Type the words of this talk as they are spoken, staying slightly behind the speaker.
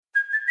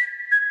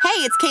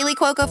Hey, it's Kaylee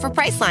Cuoco for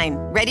Priceline.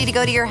 Ready to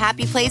go to your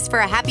happy place for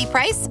a happy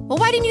price? Well,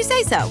 why didn't you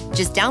say so?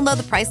 Just download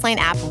the Priceline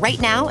app right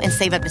now and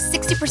save up to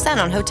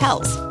 60% on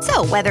hotels.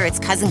 So whether it's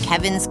Cousin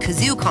Kevin's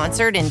Kazoo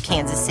Concert in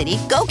Kansas City,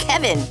 go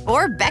Kevin,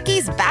 or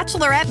Becky's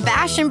Bachelorette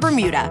Bash in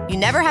Bermuda, you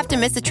never have to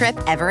miss a trip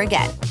ever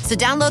again. So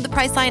download the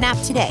Priceline app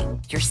today.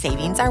 Your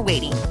savings are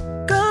waiting.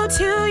 Go to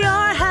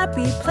your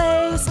happy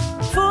place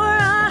for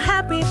a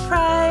happy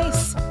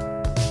price.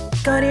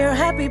 Go to your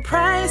happy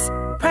price,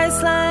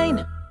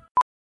 Priceline.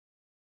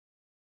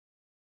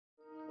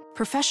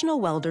 Professional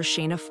welder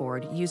Shayna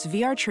Ford used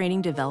VR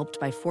training developed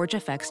by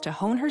ForgeFX to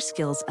hone her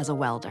skills as a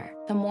welder.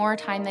 The more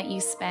time that you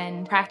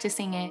spend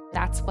practicing it,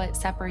 that's what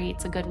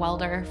separates a good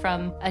welder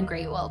from a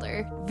great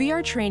welder.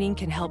 VR training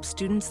can help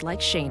students like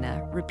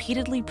Shayna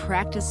repeatedly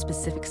practice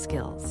specific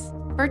skills.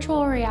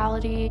 Virtual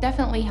reality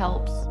definitely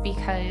helps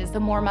because the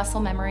more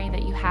muscle memory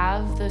that you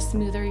have, the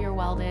smoother your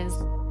weld is.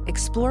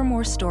 Explore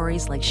more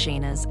stories like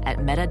Shayna's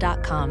at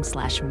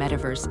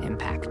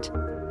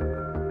meta.com/metaverseimpact.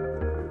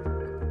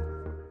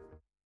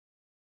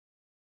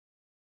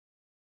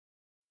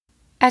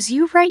 As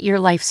you write your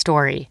life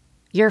story,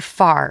 you're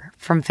far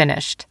from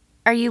finished.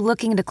 Are you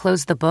looking to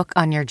close the book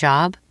on your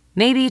job?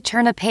 Maybe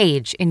turn a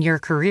page in your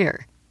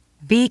career?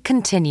 Be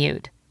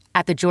continued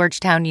at the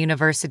Georgetown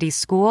University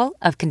School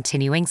of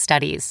Continuing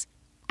Studies.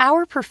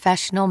 Our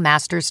professional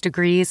master's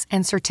degrees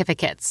and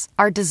certificates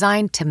are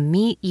designed to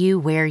meet you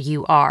where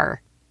you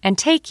are and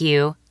take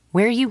you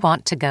where you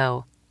want to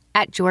go.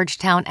 At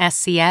Georgetown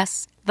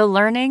SCS, the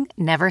learning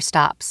never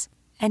stops,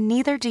 and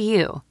neither do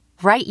you.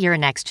 Write your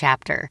next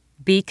chapter.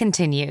 Be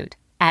continued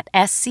at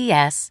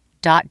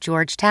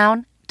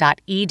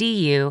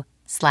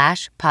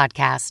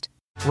scs.georgetown.edu/podcast.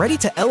 Ready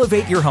to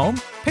elevate your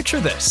home? Picture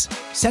this: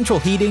 central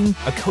heating,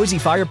 a cozy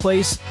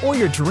fireplace, or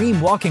your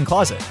dream walk-in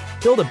closet.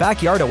 Build a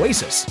backyard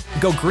oasis,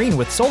 go green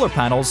with solar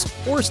panels,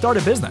 or start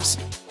a business.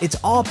 It's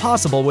all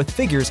possible with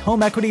Figure's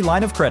home equity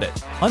line of credit.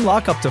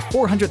 Unlock up to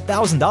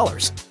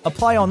 $400,000.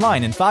 Apply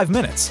online in 5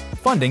 minutes.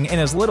 Funding in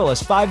as little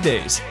as 5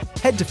 days.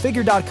 Head to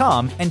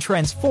Figure.com and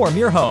transform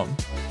your home.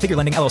 Figure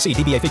Lending LLC,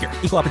 DBA Figure,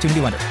 Equal Opportunity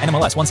Lender,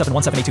 NMLS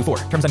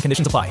 1717824. Terms and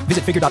conditions apply.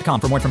 Visit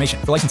Figure.com for more information.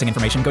 For licensing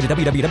information, go to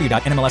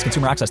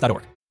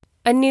www.nmlsconsumeraccess.org.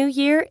 A new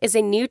year is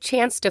a new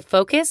chance to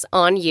focus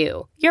on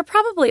you. You're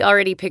probably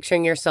already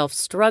picturing yourself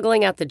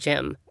struggling at the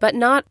gym, but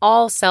not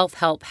all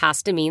self-help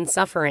has to mean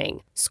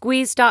suffering.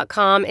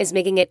 Squeeze.com is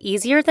making it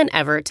easier than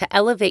ever to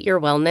elevate your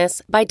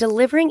wellness by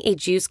delivering a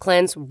juice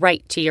cleanse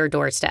right to your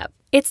doorstep.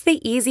 It's the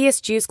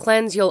easiest juice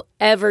cleanse you'll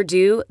ever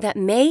do that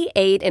may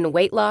aid in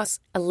weight loss,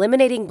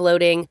 eliminating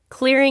bloating,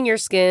 clearing your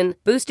skin,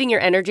 boosting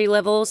your energy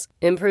levels,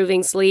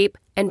 improving sleep,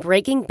 and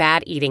breaking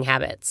bad eating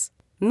habits.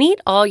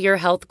 Meet all your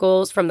health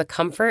goals from the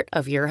comfort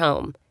of your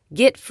home.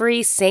 Get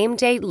free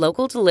same-day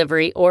local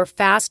delivery or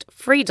fast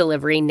free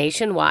delivery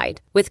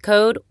nationwide with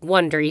code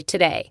WONDERY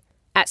today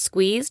at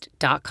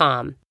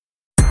squeezed.com.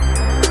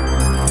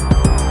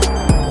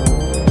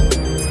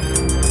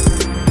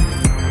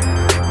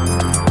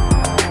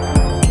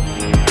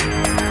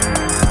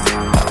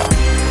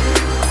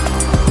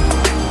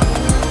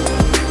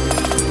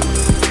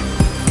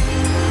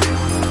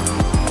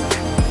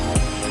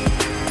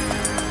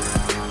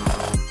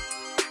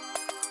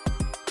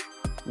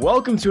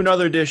 Welcome to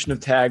another edition of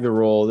Tag the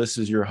Roll. This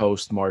is your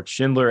host, Mark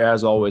Schindler.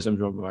 As always, I'm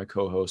joined by my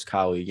co-host,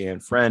 colleague,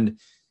 and friend,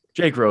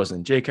 Jake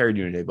Rosen. Jake, how are you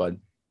doing today, bud?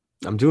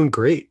 I'm doing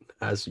great,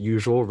 as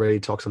usual,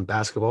 ready to talk some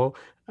basketball.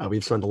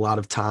 We've spent a lot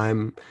of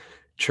time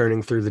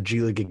churning through the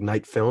G League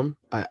Ignite film.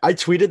 I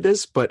tweeted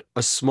this, but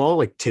a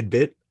small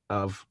tidbit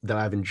of that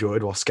I've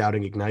enjoyed while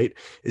scouting Ignite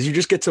is you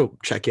just get to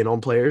check in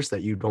on players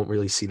that you don't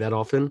really see that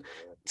often.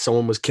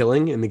 Someone was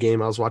killing in the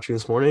game I was watching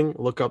this morning.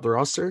 Look up the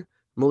roster,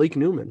 Malik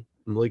Newman.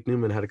 Malik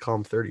Newman had a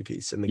column 30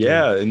 piece in the game.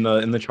 Yeah, in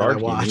the charge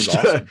game. He was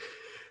awesome.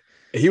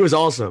 He was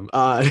awesome.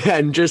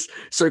 And just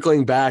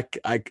circling back,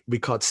 we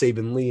caught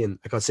Saban Lee and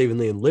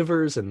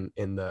Livers and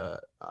in the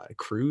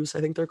Cruise,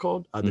 I think they're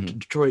called, the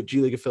Detroit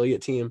G League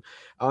affiliate team.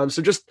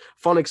 So just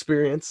fun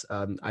experience.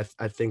 I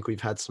think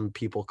we've had some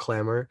people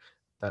clamor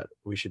that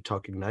we should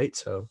talk Ignite.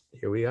 So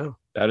here we go.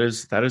 That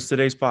is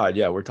today's pod.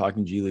 Yeah, we're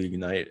talking G League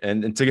Ignite.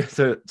 And to get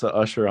to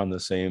usher on the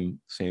same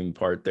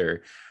part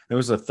there, it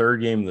was the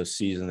third game of the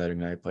season that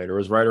Ignite played. It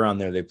was right around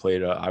there. They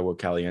played Agua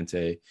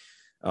Caliente.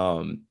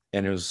 And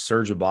it was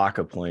Serge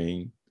Ibaka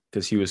playing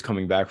because he was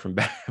coming back from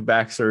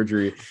back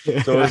surgery.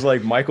 So it was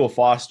like Michael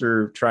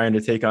Foster trying to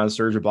take on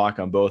Serge Ibaka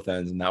on both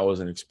ends. And that was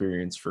an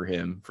experience for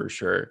him for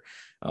sure,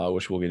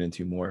 which we'll get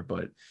into more.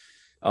 But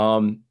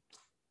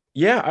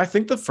yeah, I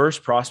think the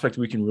first prospect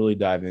we can really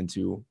dive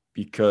into,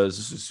 because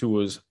this is who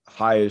was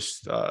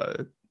highest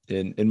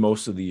in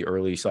most of the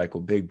early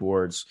cycle big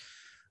boards.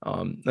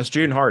 That's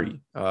Jaden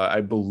Hardy. I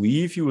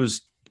believe he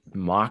was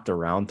mocked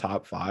around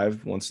top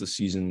 5 once the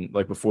season,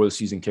 before the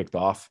season kicked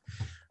off.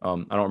 I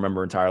don't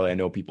remember entirely. I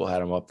know people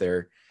had him up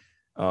there.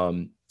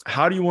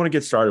 How do you want to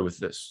get started with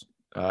this?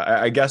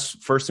 I guess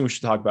first thing we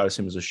should talk about is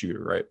him as a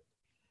shooter, right?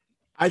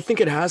 I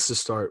think it has to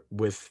start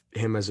with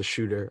him as a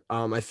shooter.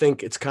 I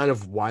think it's kind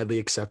of widely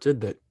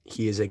accepted that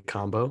he is a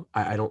combo.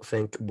 I don't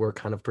think we're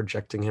kind of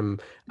projecting him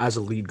as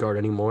a lead guard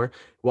anymore.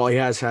 While he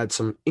has had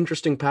some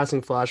interesting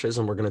passing flashes,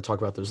 and we're going to talk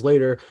about those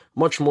later,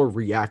 much more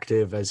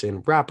reactive, as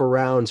in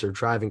wraparounds or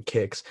driving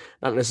kicks,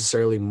 not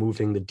necessarily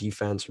moving the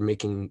defense or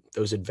making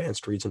those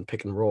advanced reads and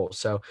pick and roll.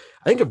 So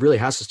I think it really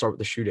has to start with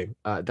the shooting.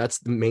 That's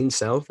the main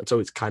sell. That's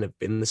always kind of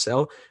been the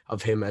sell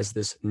of him as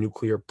this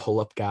nuclear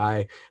pull-up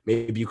guy.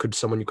 Maybe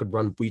someone you could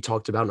run. We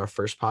talked about in our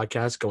first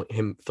podcast,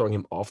 throwing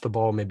him off the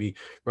ball, maybe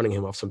running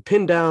him off some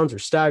pin downs or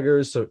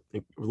staggers to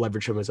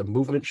leverage him as a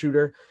movement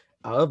shooter.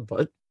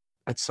 But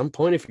at some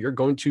point, if you're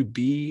going to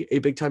be a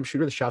big time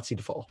shooter, the shots need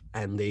to fall.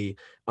 And they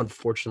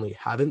unfortunately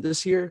haven't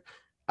this year.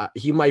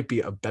 He might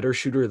be a better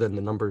shooter than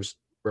the numbers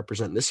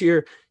represent this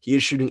year. He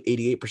is shooting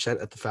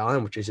 88% at the foul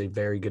line, which is a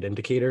very good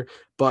indicator,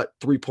 but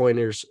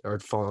 3-pointers are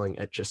falling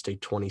at just a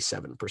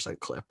 27%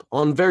 clip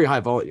on very high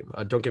volume.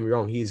 Don't get me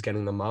wrong, he's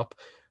getting them up,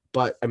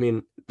 but I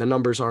mean, the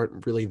numbers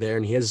aren't really there.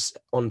 And he has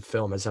on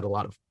film has had a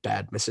lot of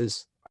bad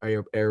misses,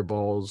 air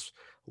balls,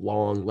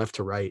 long left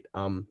to right.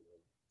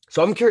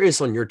 So I'm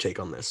curious on your take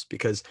on this,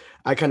 because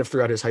I kind of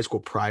threw out his high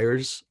school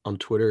priors on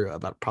Twitter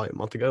about probably a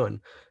month ago and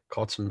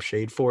caught some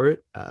shade for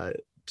it.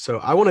 So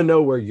I want to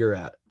know where you're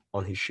at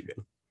on his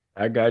shooting.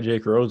 That guy,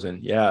 Jake Rosen.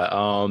 Yeah.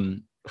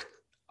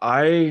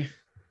 I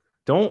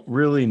don't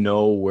really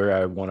know where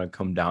I want to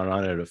come down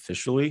on it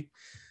officially,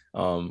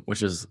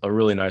 which is a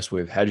really nice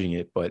way of hedging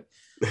it. But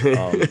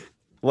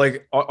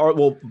like,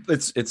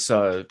 it's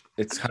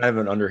kind of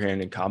an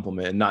underhanded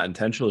compliment, and not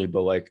intentionally,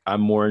 but like,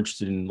 I'm more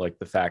interested in like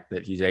the fact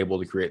that he's able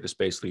to create the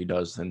space that he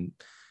does than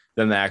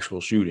the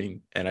actual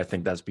shooting. And I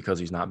think that's because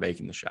he's not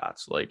making the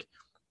shots. Like,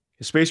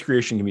 his space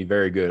creation can be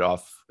very good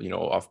off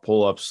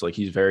pull-ups. Like,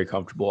 he's very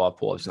comfortable off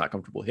pull-ups. He's not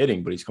comfortable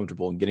hitting, but he's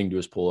comfortable in getting to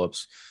his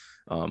pull-ups,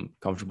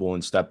 comfortable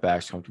in step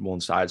backs, comfortable in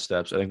side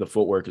steps. I think the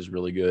footwork is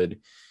really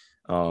good.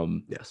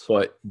 Yes,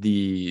 but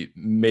the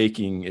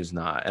making is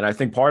not. And I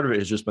think part of it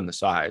has just been the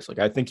size. Like,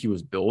 I think he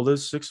was billed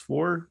as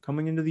 6'4"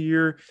 coming into the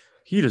year.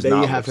 He does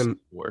not have him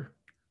 6'4".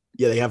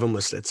 Yeah, they have him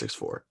listed at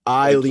 6'4".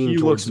 I lean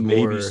towards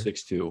maybe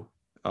 6'2".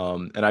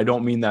 And I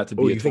don't mean that to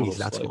be you think he's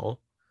that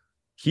small?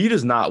 He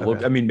does not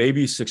look, I mean,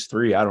 maybe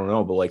 6'3", I don't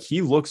know, but like,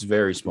 he looks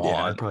very small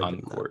on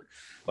the court.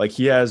 Like,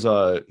 he has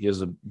a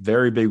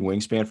very big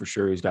wingspan for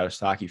sure. He's got a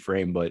stocky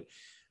frame, but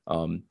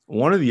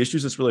one of the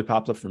issues that's really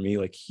popped up for me,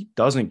 like, he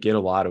doesn't get a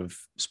lot of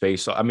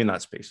space. I mean,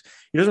 not space.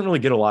 He doesn't really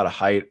get a lot of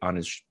height on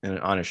his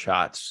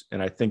shots.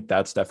 And I think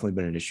that's definitely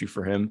been an issue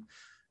for him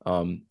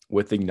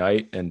with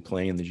Ignite and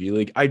playing in the G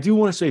League. I do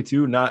want to say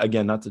too, not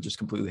to just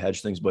completely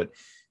hedge things, but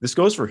this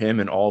goes for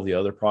him and all the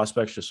other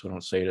prospects, just so I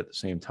don't say it at the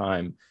same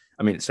time.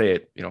 I mean, say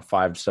it,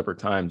 5 separate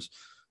times.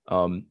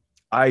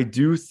 I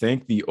do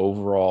think the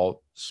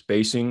overall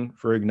spacing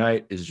for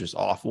Ignite is just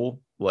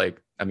awful.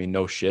 Like, I mean,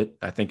 no shit.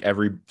 I think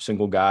every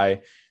single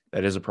guy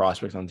that is a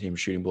prospect on the team is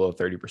shooting below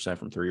 30%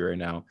 from three right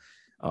now.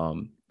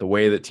 The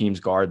way that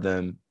teams guard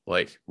them,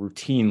 like,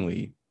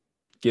 routinely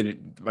get it.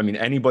 I mean,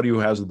 anybody who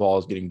has the ball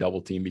is getting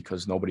double teamed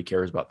because nobody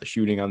cares about the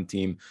shooting on the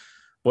team.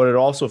 But it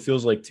also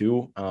feels like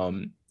too,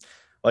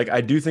 like,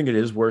 I do think it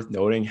is worth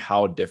noting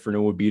how different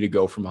it would be to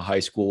go from a high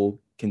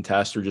school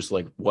contest, or just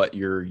like what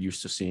you're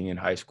used to seeing in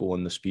high school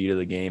and the speed of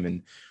the game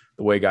and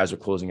the way guys are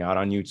closing out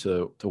on you,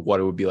 to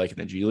what it would be like in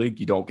the G League.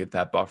 You don't get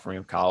that buffering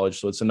of college.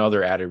 So it's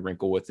another added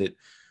wrinkle with it.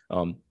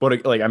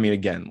 But like, I mean,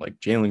 again, like,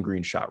 Jalen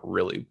Green shot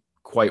really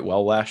quite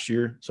well last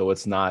year. So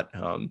it's not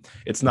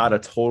a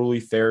totally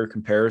fair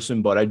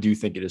comparison, but I do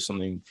think it is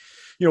something,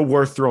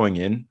 worth throwing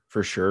in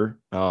for sure.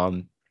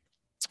 I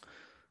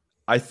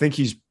think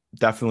he's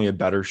definitely a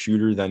better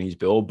shooter than he's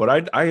billed,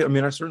 but I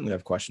mean, I certainly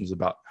have questions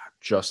about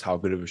just how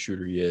good of a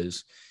shooter he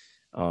is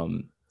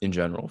in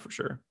general, for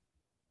sure.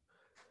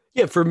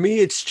 Yeah, for me,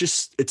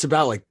 it's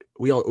about, like,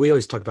 we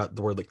always talk about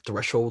the word, like,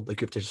 threshold, like,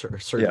 you have to certain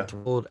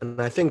threshold.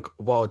 And I think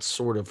while it's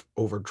sort of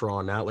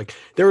overdrawn out, like,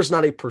 there is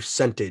not a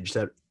percentage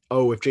that,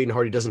 if Jaden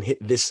Hardy doesn't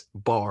hit this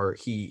bar,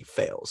 he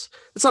fails.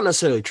 That's not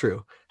necessarily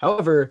true.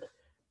 However,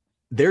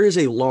 there is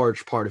a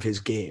large part of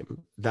his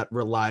game that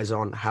relies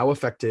on how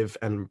effective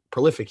and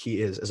prolific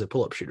he is as a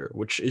pull-up shooter,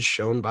 which is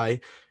shown by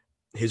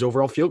his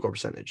overall field goal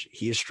percentage.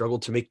 He has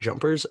struggled to make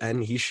jumpers,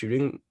 and he's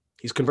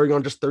converting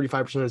on just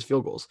 35% of his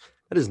field goals.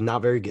 That is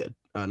not very good,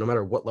 no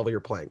matter what level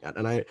you're playing at.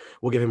 And I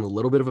will give him a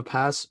little bit of a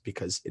pass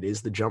because it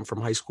is the jump from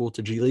high school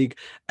to G League.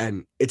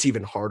 And it's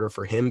even harder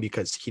for him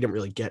because he didn't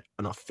really get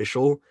an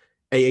official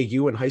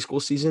AAU in high school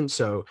season.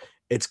 So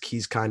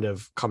he's kind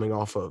of coming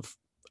off of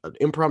an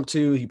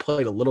impromptu. He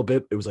played a little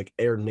bit. It was like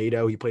Air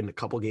NATO. He played in a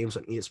couple games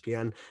on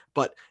ESPN,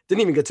 but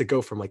didn't even get to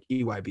go from like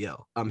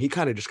EYBL. He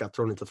kind of just got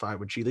thrown into the fire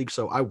with G League.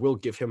 So I will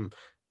give him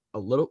a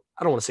little,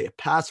 I don't want to say a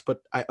pass,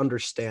 but I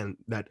understand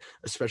that,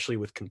 especially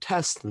with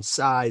contests and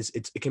size,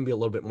 it can be a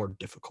little bit more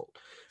difficult.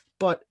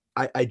 But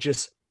I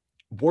just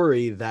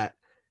worry that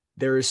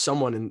there is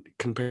someone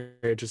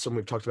compared to someone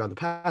we've talked about in the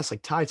past,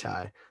 like Ty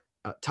Ty.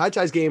 Ty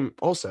Ty's game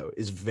also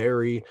is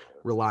very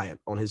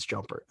reliant on his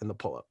jumper and the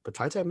pull-up, but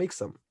Ty Ty makes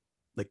them.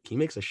 like he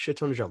makes a shit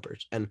ton of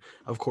jumpers. And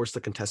of course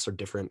the contests are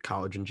different,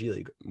 college and G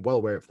League, well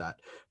aware of that.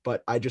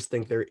 But I just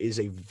think there is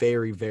a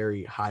very,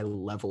 very high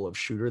level of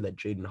shooter that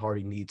Jaden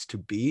Hardy needs to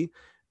be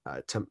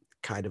to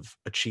kind of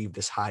achieve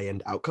this high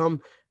end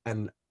outcome.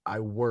 And I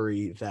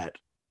worry that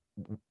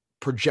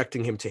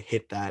projecting him to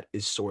hit that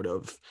is sort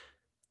of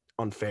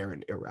unfair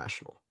and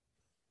irrational.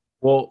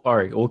 Well, all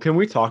right. Well, can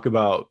we talk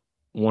about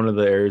one of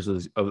the areas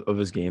of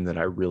his game that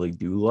I really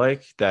do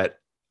like, that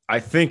I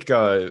think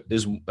to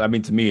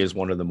me is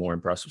one of the more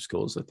impressive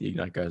skills that the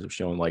Ignite guys have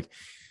shown. Like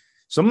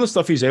some of the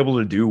stuff he's able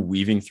to do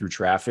weaving through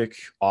traffic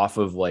off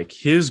of like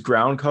his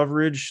ground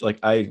coverage. Like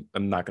I'm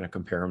not going to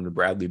compare him to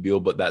Bradley Beal,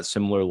 but that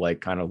similar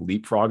like kind of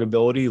leapfrog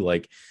ability,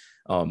 like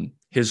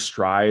his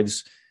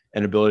strides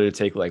and ability to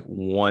take like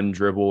one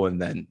dribble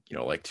and then,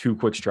 like 2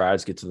 quick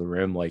strides, get to the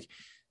rim. Like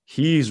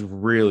he's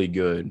really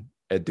good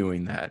at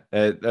doing that.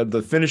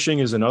 The finishing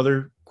is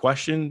another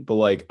question, but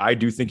like I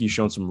do think he's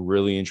shown some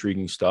really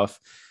intriguing stuff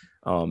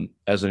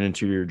as an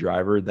interior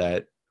driver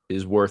that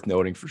is worth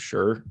noting for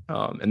sure.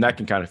 And that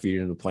can kind of feed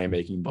into the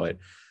playmaking, but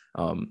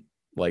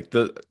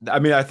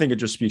I think it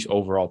just speaks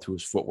overall to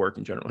his footwork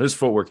in general. His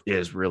footwork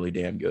is really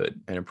damn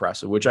good and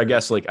impressive, which I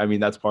guess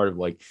that's part of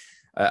like,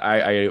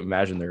 I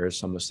imagine there is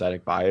some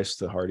aesthetic bias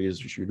to Hardy as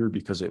a shooter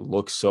because it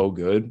looks so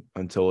good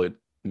until it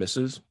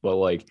misses. But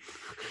like,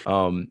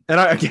 and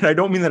I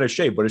don't mean that as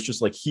shade, but it's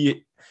just like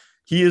he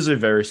is a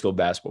very skilled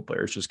basketball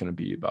player. It's just going to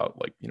be about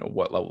like,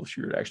 what level of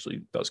shooter it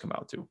actually does come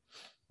out to.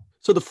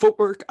 So the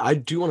footwork, I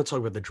do want to talk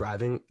about the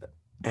driving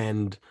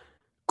and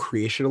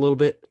creation a little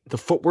bit. The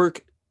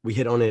footwork, we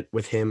hit on it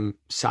with him,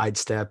 side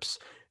steps.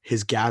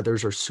 His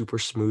gathers are super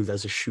smooth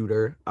as a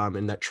shooter,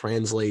 and that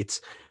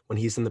translates when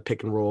he's in the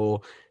pick and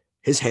roll.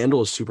 His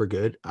handle is super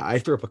good. I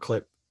threw up a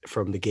clip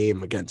from the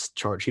game against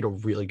Charge. He had a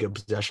really good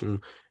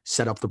possession,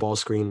 set up the ball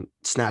screen,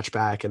 snatch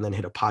back, and then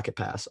hit a pocket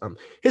pass.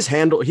 His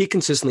handle, he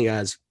consistently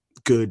has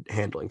good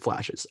handling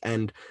flashes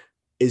and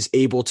is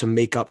able to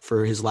make up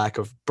for his lack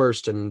of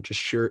burst and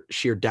just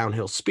sheer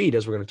downhill speed,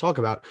 as we're going to talk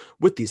about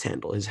with these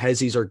handle. His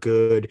hezzies are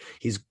good.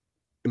 He's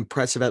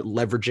impressive at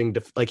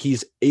leveraging,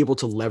 he's able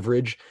to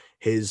leverage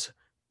his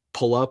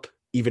pull up,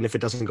 even if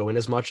it doesn't go in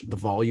as much. The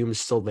volume is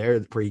still there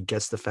where he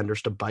gets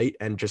defenders to bite,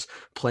 and just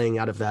playing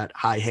out of that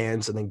high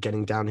hands and then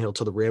getting downhill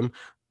to the rim.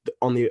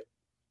 On the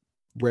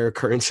rare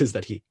occurrences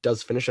that he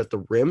does finish at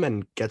the rim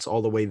and gets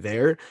all the way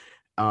there,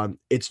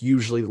 it's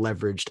usually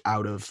leveraged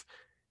out of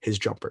his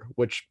jumper,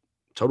 which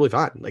totally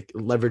fine. Like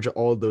leverage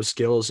all of those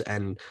skills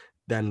and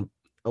then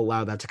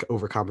allow that to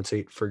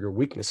overcompensate for your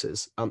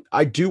weaknesses.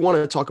 I do want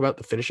to talk about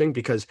the finishing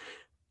because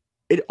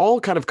it all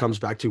kind of comes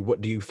back to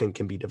what do you think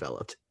can be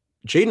developed.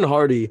 Jaden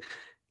Hardy,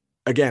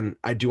 again,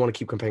 I do want to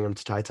keep comparing him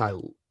to Ty Ty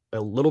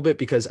a little bit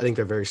because I think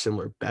they're very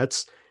similar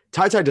bets.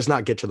 Ty Ty does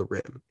not get to the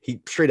rim.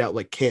 He straight out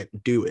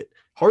can't do it.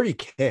 Hardy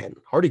can.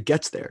 Hardy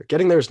gets there.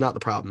 Getting there is not the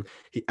problem.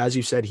 He, as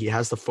you said, he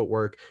has the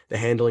footwork, the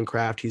handling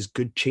craft. He's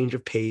good change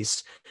of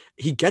pace.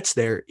 He gets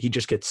there. He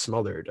just gets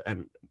smothered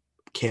and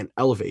can't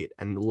elevate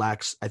and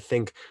lacks, I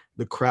think,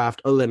 the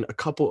craft, other than a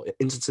couple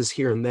instances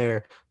here and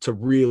there, to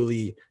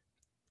really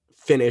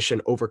finish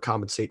and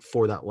overcompensate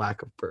for that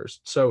lack of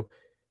burst. So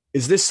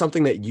is this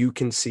something that you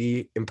can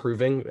see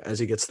improving as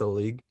he gets to the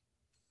league?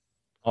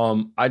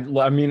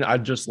 I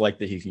just like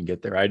that he can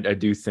get there. I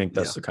do think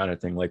that's the kind of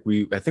thing, like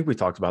I think we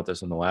talked about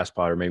this in the last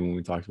pod, or maybe when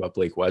we talked about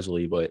Blake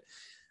Wesley, but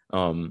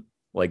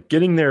like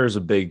getting there is a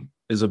big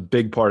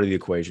part of the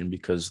equation,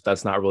 because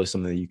that's not really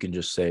something that you can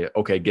just say,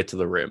 okay, get to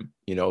the rim,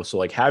 so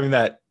like having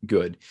that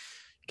good,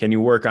 can you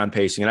work on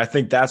pacing? And I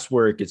think that's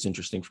where it gets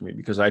interesting for me,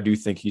 because I do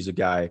think he's a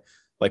guy,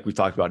 like we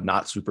talked about,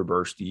 not super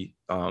bursty.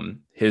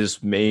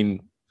 His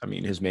main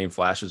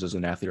flashes as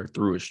an athlete are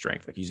through his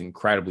strength. Like he's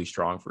incredibly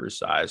strong for his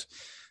size.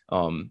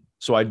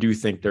 So I do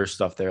think there's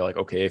stuff there, like,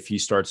 okay, if he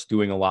starts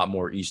doing a lot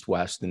more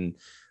east-west and,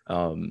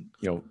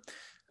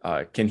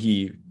 can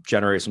he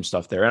generate some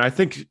stuff there? And I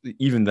think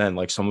even then,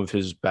 like some of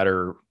his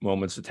better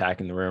moments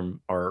attacking the rim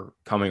are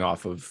coming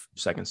off of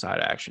second side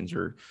actions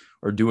or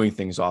doing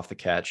things off the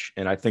catch.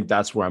 And I think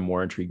that's where I'm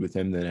more intrigued with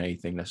him than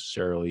anything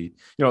necessarily,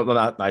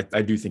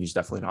 I do think he's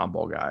definitely an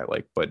on-ball guy,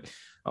 but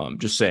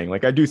just saying,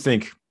 like, I do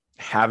think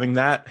having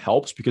that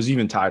helps, because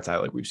even Ty,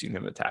 like we've seen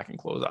him attacking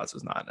closeouts,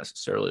 is not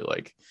necessarily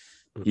like,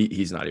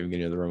 he's not even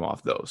getting the rim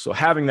off those. So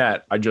having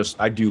that, I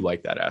do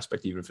like that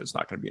aspect, even if it's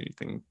not going to be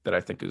anything that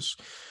I think is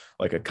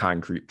like a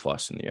concrete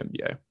plus in the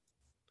NBA.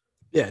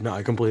 Yeah, no,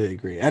 I completely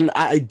agree. And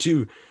I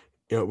do,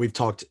 we've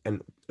talked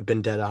and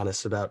been dead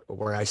honest about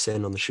where I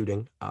stand on the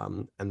shooting,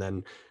 and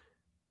then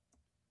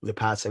the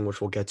passing,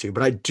 which we'll get to,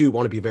 but I do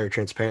want to be very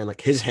transparent.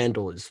 Like his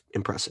handle is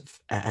impressive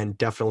and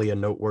definitely a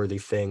noteworthy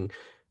thing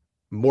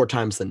more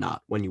times than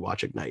not when you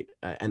watch Ignite.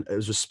 And it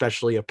was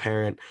especially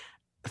apparent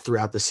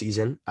throughout the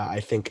season. I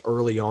think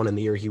early on in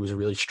the year, he was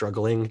really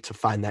struggling to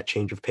find that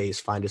change of pace,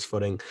 find his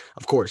footing.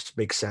 Of course,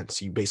 makes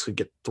sense. You basically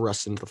get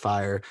thrust into the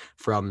fire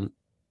from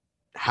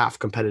half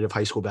competitive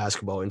high school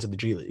basketball into the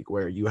G League,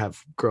 where you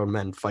have grown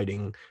men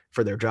fighting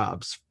for their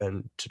jobs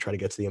and to try to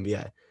get to the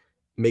NBA.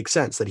 Makes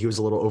sense that he was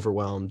a little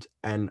overwhelmed.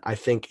 And I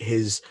think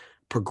his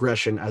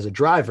progression as a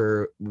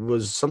driver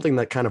was something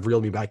that kind of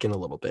reeled me back in a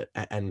little bit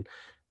and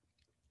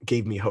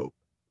gave me hope.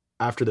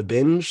 After the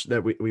binge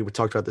that we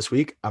talked about this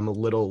week, I'm a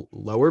little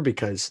lower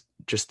because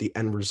just the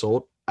end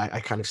result,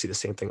 I kind of see the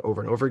same thing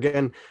over and over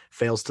again,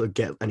 fails to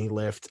get any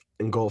lift,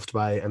 engulfed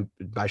by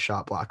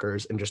shot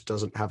blockers, and just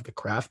doesn't have the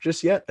craft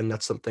just yet. And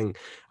that's something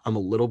I'm a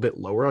little bit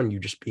lower on, you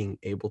just being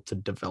able to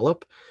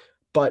develop.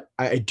 But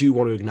I do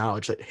want to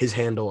acknowledge that his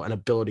handle and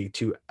ability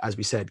to, as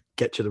we said,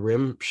 get to the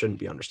rim shouldn't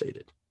be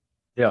understated.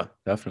 Yeah,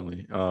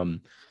 definitely.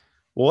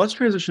 Well, let's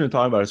transition to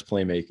talking about his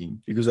playmaking,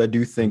 because I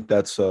do think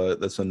that's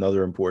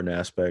another important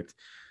aspect.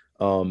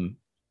 I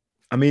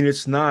mean,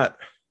 it's not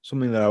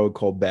something that I would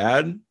call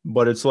bad,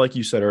 but it's like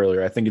you said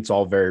earlier, I think it's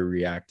all very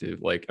reactive.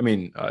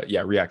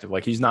 Reactive.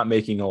 Like, he's not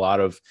making a lot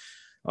of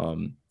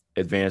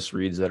advanced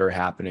reads that are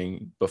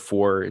happening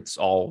before. It's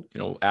all,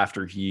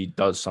 after he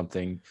does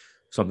something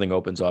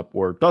opens up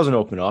or doesn't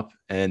open up.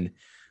 And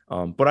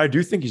but I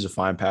do think he's a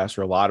fine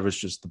passer. A lot of it's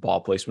just the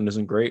ball placement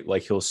isn't great.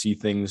 Like, he'll see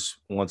things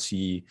once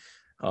he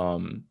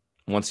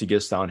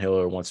gets downhill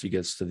or once he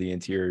gets to the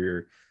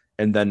interior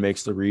and then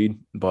makes the read.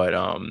 But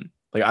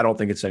I don't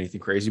think it's anything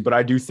crazy, but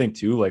I do think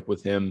too, like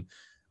with him,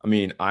 I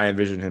mean, I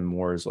envision him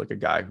more as like a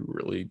guy who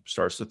really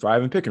starts to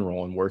thrive in pick and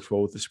roll and works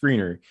well with the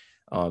screener,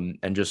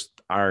 and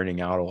just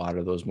ironing out a lot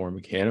of those more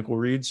mechanical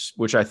reads,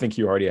 which I think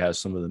he already has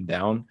some of them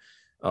down.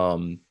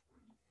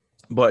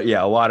 But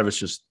yeah, a lot of it's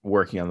just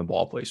working on the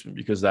ball placement,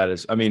 because that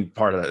is, I mean,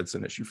 part of that, it's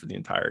an issue for the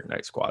entire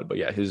Knight squad, but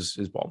yeah, his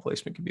ball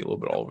placement can be a little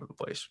bit all over the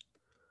place.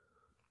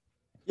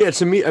 Yeah,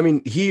 to me, I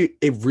mean,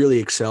 it really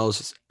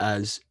excels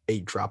as a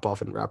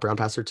drop-off and wraparound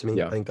passer to me.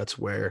 Yeah. I think that's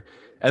where...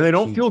 And they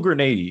don't feel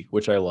grenade-y,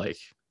 which I like.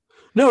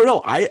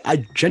 No,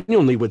 I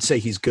genuinely would say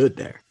he's good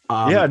there.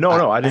 I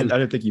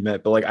didn't think you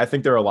meant, but like, I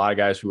think there are a lot of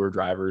guys who are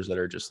drivers that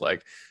are just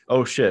like,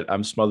 oh shit,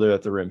 I'm smothered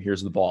at the rim,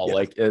 here's the ball.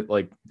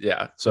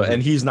 Yeah. So,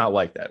 and he's not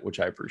like that,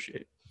 which I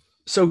appreciate.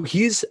 So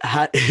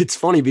it's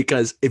funny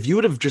because if you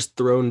would have just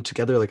thrown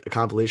together like a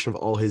compilation of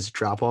all his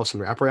drop-offs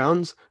and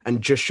wraparounds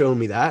and just shown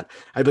me that,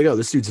 I'd be like, oh,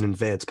 this dude's an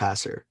advanced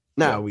passer.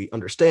 Now we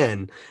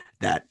understand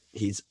that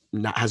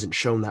hasn't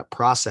shown that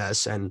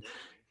process and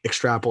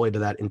extrapolated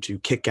that into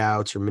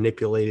kickouts or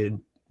manipulated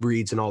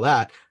reads and all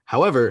that.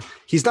 However,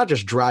 he's not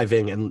just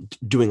driving and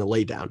doing a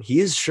laydown. He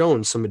has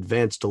shown some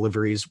advanced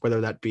deliveries,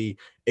 whether that be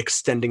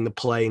extending the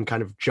play and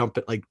kind of jump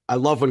it. Like, I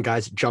love when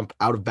guys jump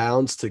out of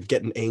bounds to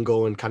get an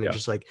angle and kind of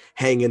just like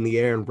hang in the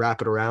air and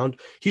wrap it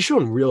around. He's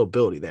shown real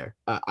ability there.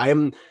 I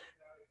am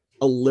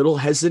a little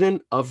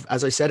hesitant of,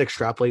 as I said,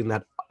 extrapolating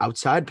that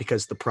outside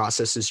because the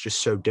process is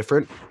just so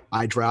different.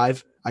 I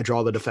drive, I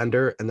draw the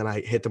defender, and then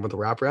I hit them with a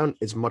wraparound.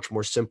 It's much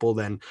more simple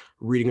than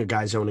reading a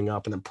guy zoning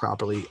up and then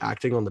properly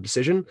acting on the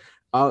decision.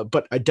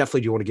 But I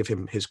definitely do want to give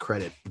him his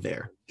credit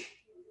there.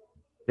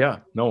 Yeah,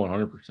 no,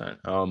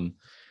 100%.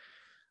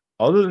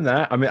 Other than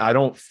that, I mean, I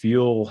don't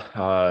feel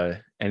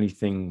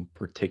anything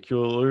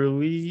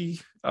particularly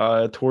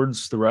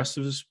towards the rest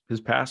of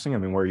his passing. I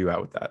mean, where are you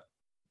at with that?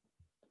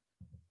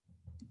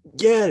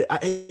 Yeah,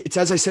 it's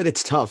as I said,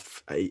 it's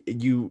tough. I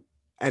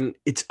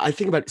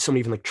think about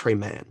somebody even like Tre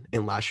Mann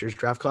in last year's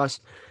draft class.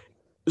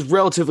 It was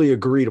relatively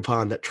agreed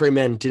upon that Tre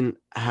Mann didn't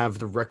have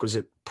the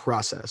requisite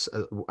process,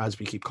 as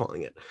we keep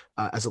calling it,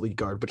 as a lead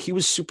guard, but he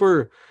was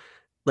super,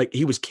 like,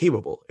 he was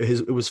capable.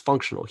 It was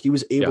functional. He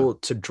was able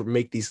to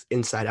make these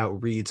inside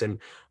out reads and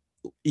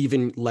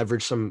even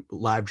leverage some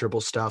live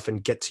dribble stuff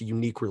and get to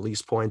unique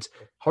release points.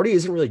 Hardy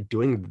isn't really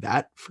doing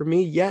that for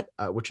me yet,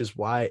 which is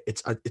why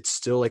it's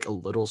still like a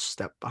little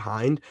step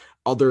behind,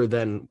 other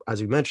than,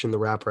 as you mentioned, the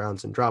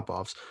wraparounds and drop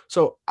offs.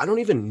 So I don't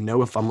even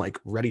know if I'm like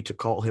ready to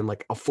call him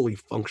like a fully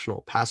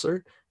functional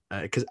passer,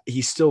 because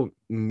he's still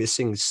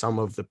missing some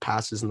of the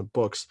passes in the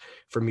books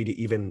for me to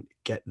even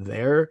get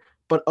there.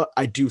 But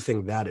I do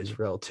think that is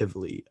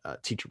relatively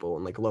teachable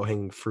and like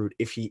low-hanging fruit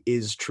if he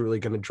is truly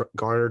going to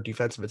garner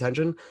defensive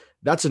attention.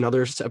 That's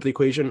another step of the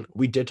equation.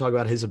 We did talk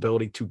about his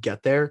ability to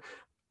get there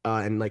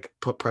and like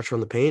put pressure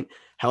on the paint.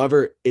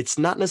 However, it's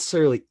not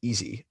necessarily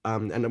easy.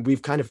 And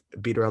we've kind of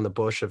beat around the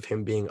bush of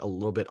him being a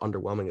little bit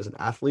underwhelming as an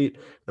athlete.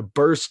 The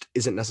burst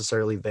isn't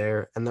necessarily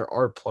there. And there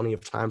are plenty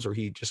of times where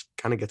he just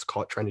kind of gets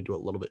caught trying to do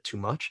a little bit too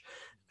much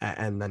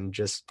and then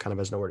just kind of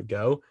has nowhere to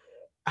go.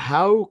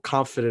 How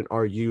confident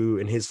are you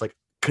in his like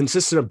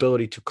consistent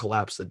ability to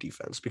collapse the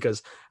defense?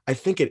 Because I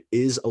think it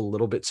is a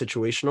little bit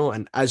situational.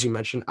 And as you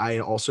mentioned, I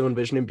also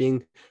envision him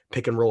being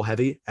pick and roll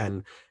heavy,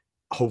 and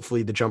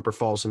hopefully the jumper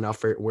falls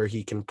enough where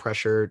he can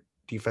pressure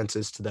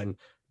defenses to then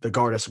the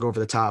guard has to go over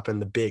the top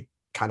and the big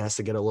kind of has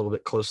to get a little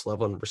bit close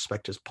level and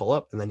respect his pull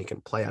up. And then he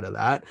can play out of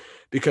that,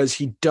 because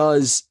he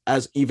does,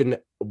 as even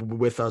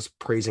with us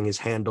praising his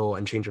handle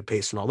and change of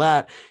pace and all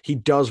that, he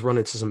does run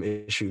into some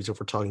issues if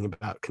we're talking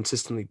about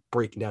consistently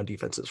breaking down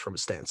defenses from a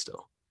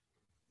standstill.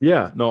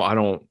 Yeah, no, I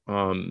don't.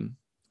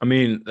 I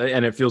mean,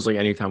 and it feels like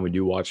anytime we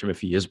do watch him, if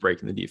he is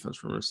breaking the defense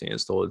from a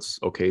standstill, it's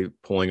okay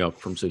pulling up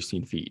from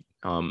 16 feet.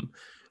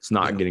 It's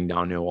not getting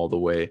downhill all the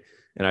way.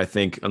 And I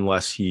think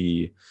unless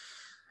he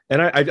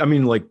And I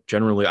mean, like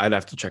generally, I'd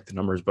have to check the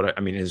numbers, but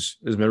I mean, his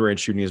mid-range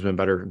shooting has been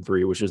better than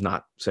three, which is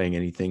not saying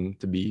anything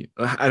to be.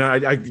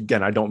 And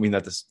again, I don't mean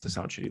that to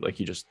sound shitty. Like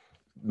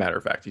matter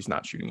of fact, he's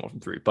not shooting well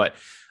from three. But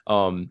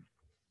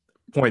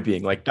point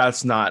being, like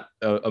that's not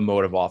a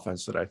mode of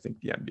offense that I think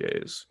the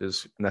NBA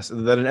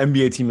that an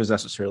NBA team is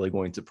necessarily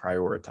going to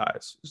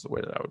prioritize. Is the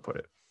way that I would put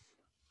it.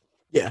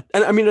 Yeah,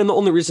 and I mean, and the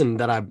only reason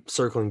that I'm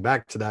circling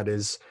back to that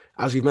is,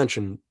 as we've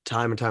mentioned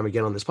time and time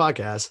again on this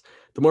podcast,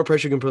 the more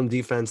pressure you can put on the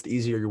defense, the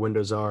easier your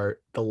windows are,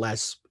 the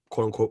less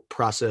quote unquote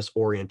process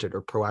oriented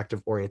or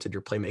proactive oriented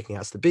your playmaking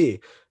has to be.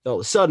 All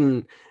of a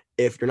sudden,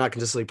 if you're not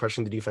consistently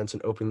pressuring the defense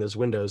and opening those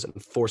windows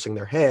and forcing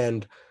their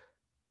hand,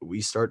 we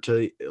start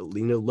to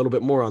lean a little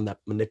bit more on that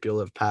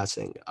manipulative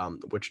passing,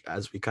 which,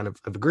 as we kind of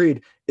have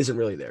agreed, isn't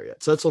really there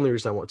yet. So that's the only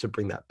reason I want to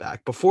bring that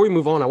back. Before we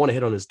move on, I want to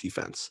hit on his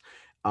defense,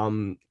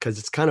 because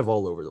it's kind of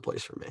all over the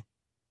place for me.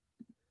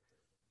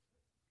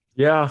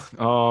 Yeah,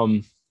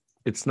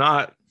 it's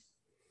not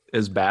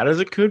as bad as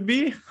it could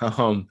be.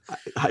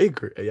 I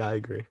agree. Yeah, I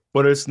agree.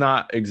 But it's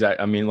not exact.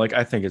 I mean, like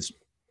I think it's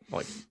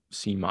like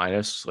C-,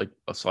 like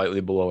a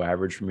slightly below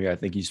average for me. I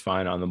think he's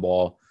fine on the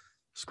ball.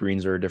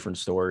 Screens are a different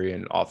story,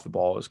 and off the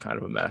ball is kind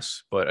of a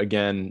mess. But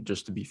again,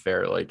 just to be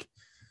fair, like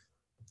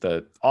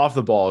the off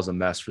the ball is a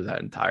mess for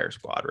that entire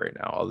squad right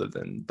now, other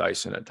than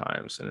Dyson at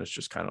times. And it's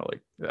just kind of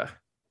like, yeah.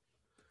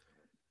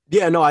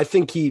 Yeah, no, I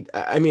think he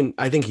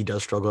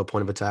does struggle at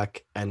point of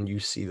attack, and you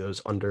see those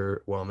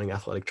underwhelming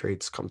athletic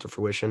traits come to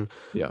fruition.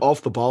 Yeah.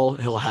 Off the ball,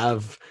 he'll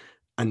have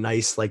a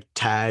nice like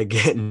tag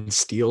and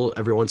steal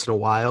every once in a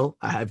while.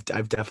 I've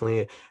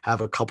definitely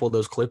have a couple of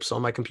those clips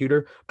on my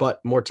computer,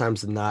 but more times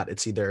than not,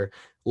 it's either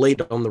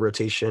late on the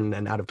rotation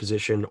and out of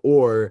position,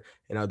 or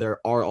there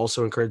are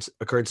also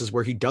occurrences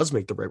where he does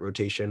make the right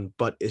rotation,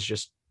 but is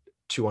just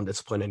too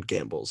undisciplined and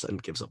gambles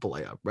and gives up a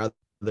layup rather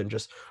than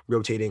just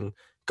rotating,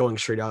 going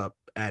straight up.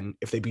 And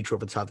if they beat you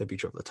over the top, they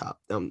beat you over the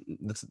top.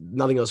 That's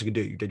nothing else you can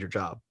do. You did your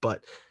job.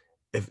 But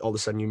if all of a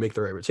sudden you make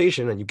the right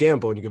rotation and you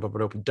gamble and you give up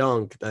an open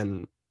dunk,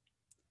 then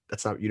you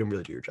didn't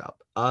really do your job.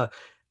 I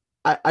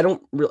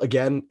don't really,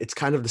 again, it's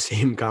kind of the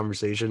same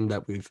conversation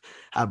that we've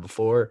had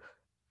before.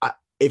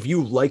 If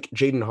you like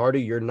Jaden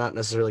Hardy, you're not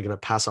necessarily going to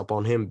pass up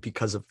on him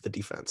because of the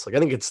defense. Like, I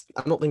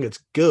don't think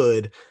it's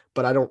good,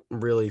 but I don't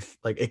really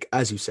like it.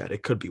 As you said,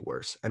 it could be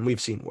worse, and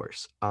we've seen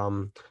worse.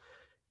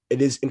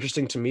 It is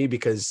interesting to me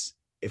because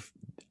if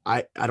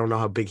I don't know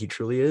how big he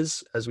truly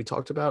is, as we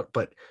talked about,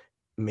 but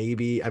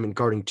maybe, I mean,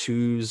 guarding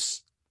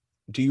twos,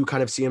 do you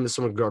kind of see him as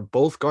someone guard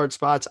both guard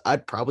spots?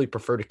 I'd probably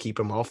prefer to keep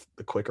him off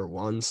the quicker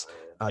ones,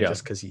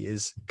 just because he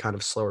is kind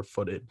of slower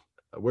footed.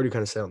 Where do you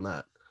kind of say on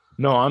that?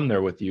 No, I'm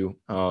there with you.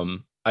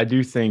 I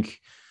do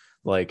think,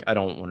 like, I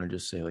don't want to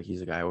just say like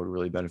he's a guy who would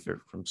really benefit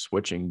from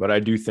switching, but I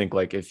do think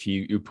like if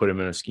you put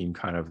him in a scheme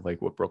kind of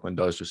like what Brooklyn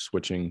does, just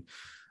switching,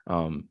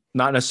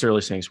 not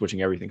necessarily saying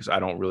switching everything, because I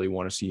don't really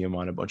want to see him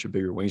on a bunch of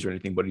bigger wings or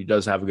anything, but he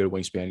does have a good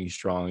wingspan. He's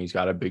strong. He's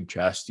got a big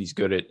chest. He's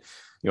good at,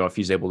 if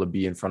he's able to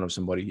be in front of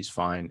somebody, he's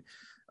fine.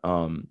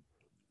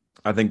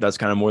 I think that's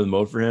kind of more the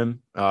mode for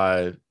him.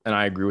 And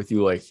I agree with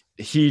you. Like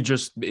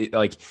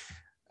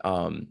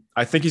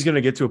I think he's going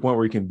to get to a point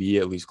where he can be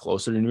at least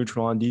closer to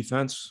neutral on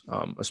defense,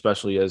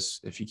 especially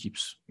if he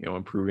keeps,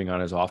 improving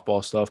on his off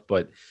ball stuff.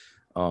 But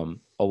a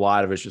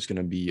lot of it's just going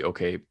to be,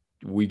 okay,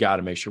 we got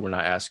to make sure we're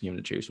not asking him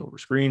to chase over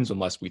screens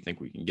unless we think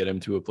we can get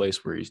him to a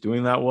place where he's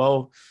doing that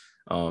well.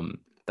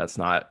 That's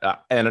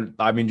not, and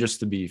I mean,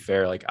 just to be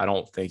fair, like, I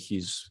don't think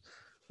he's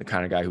the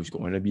kind of guy who's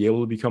going to be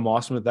able to become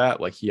awesome at that.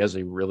 Like, he has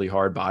a really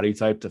hard body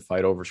type to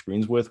fight over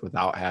screens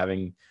without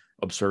having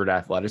absurd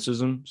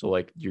athleticism. So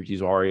like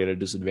he's already at a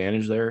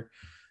disadvantage there.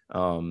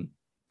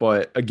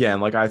 But again,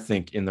 like, I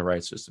think in the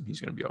right system,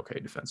 he's going to be okay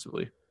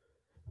defensively.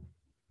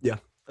 Yeah,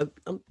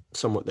 I'm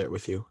somewhat there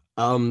with you.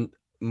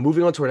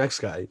 Moving on to our next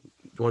guy.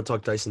 You want to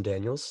talk Dyson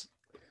Daniels?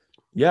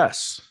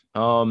 Yes.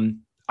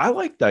 I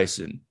like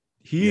Dyson.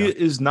 He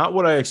is not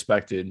what I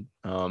expected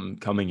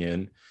coming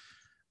in.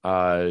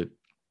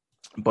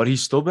 But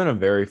he's still been a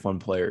very fun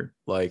player.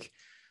 Like,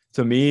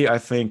 to me, I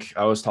think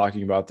I was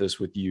talking about this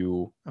with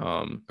you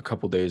a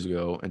couple days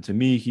ago, and to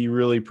me, he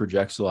really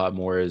projects a lot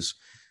more as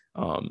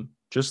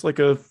just like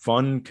a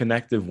fun,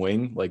 connective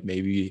wing. Like,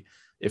 maybe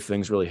if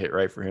things really hit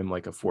right for him,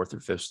 like a fourth or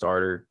fifth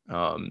starter,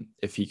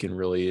 if he can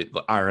really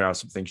iron out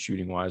some things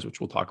shooting wise, which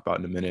we'll talk about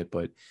in a minute.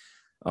 But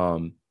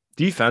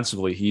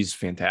defensively, he's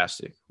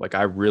fantastic. Like,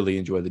 I really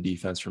enjoy the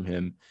defense from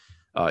him.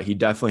 He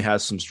definitely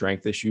has some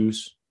strength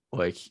issues.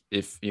 Like,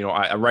 if,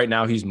 right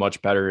now he's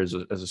much better as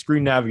a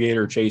screen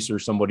navigator, chaser,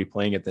 somebody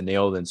playing at the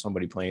nail than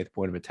somebody playing at the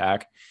point of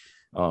attack.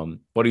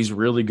 But he's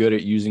really good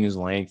at using his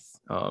length,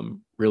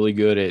 really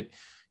good at,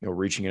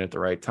 reaching in at the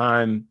right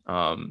time.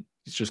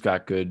 He's just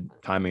got good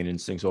timing and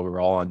instincts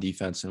overall on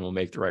defense, and will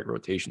make the right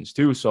rotations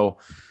too. So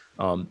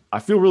I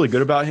feel really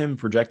good about him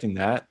projecting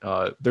that.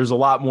 There's a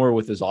lot more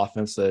with his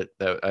offense that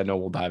I know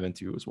we'll dive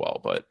into as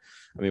well. But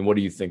I mean, what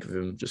do you think of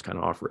him just kind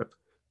of off rip?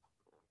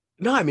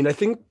 No, I mean, I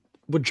think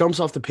what jumps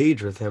off the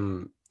page with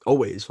him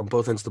always on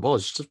both ends of the ball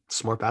is just a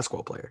smart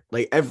basketball player.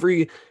 Like,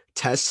 every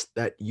test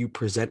that you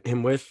present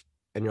him with,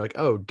 and you're like,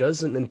 oh,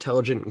 does an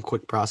intelligent and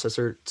quick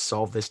processor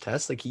solve this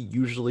test? Like, he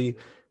usually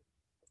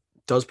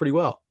does pretty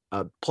well.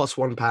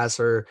 +1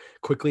 passer,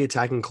 quickly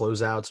attacking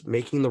closeouts,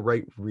 making the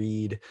right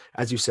read.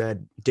 As you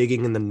said,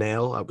 digging in the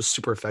nail. I was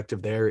super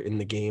effective there in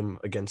the game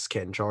against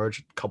Canton Charge.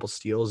 A couple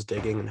steals,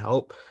 digging and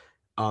help.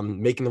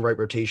 Making the right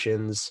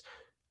rotations.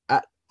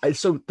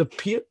 So the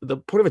point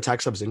of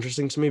attack stuff is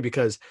interesting to me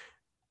because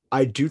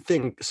I do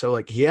think so.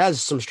 Like, he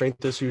has some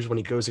strength issues when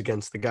he goes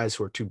against the guys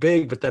who are too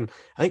big, but then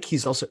I think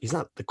he's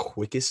not the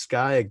quickest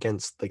guy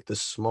against like the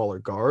smaller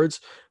guards.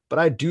 But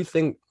I do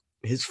think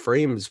his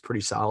frame is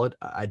pretty solid.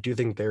 I do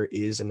think there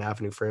is an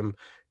avenue for him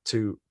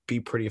to be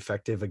pretty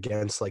effective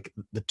against like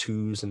the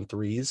 2s and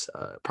 3s,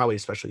 probably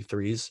especially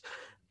 3s.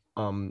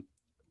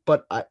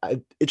 But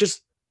it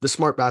just the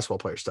smart basketball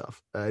player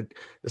stuff.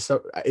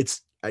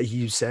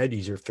 You said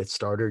he's your 5th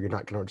starter. You're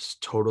not going to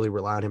just totally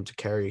rely on him to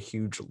carry a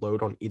huge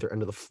load on either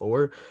end of the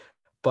floor.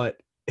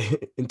 But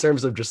in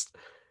terms of just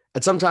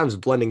and sometimes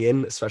blending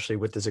in, especially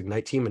with this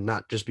Ignite team, and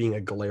not just being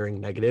a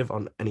glaring negative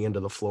on any end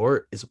of the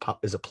floor is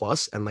a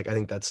plus. And like, I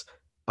think that's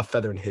a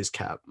feather in his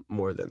cap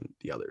more than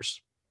the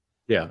others.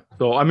 Yeah.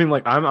 So, I mean,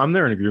 like, I'm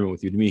there in agreement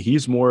with you. To me,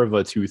 he's more of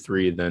a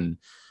 2-3 than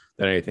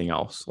anything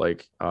else.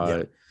 Like,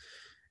 and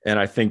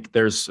I think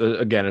there's,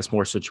 again, it's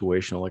more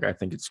situational. Like, I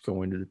think it's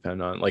going to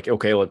depend on, like,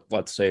 okay,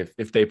 let's say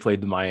if they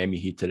played the Miami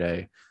Heat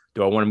today,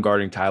 do I want him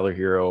guarding Tyler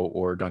Hero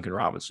or Duncan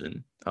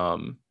Robinson?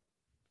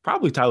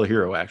 Probably Tyler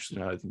Hero, actually,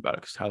 now that I think about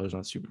it, because Tyler's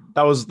not super.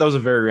 That was a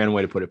very random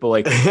way to put it. But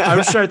like, I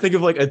was trying to think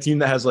of like a team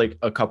that has like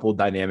a couple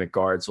dynamic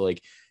guards.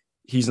 Like,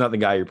 he's not the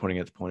guy you're putting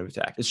at the point of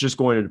attack. It's just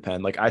going to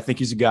depend. Like, I think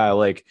he's a guy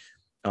like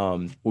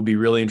would be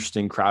really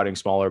interesting crowding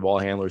smaller ball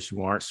handlers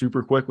who aren't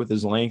super quick with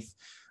his length,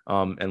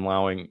 and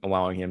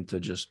allowing him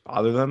to just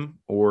bother them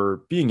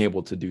or being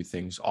able to do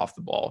things off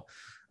the ball.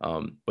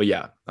 But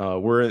yeah,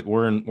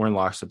 we're in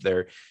lockstep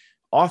there.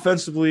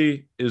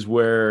 Offensively is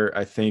where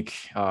I think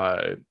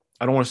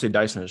I don't want to say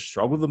Dyson has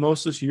struggled the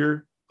most this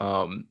year.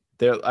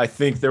 I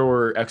think there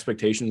were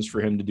expectations for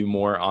him to do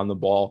more on the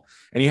ball,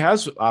 and he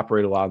has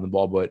operated a lot on the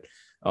ball, but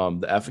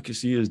the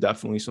efficacy is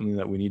definitely something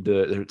that we need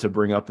to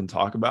bring up and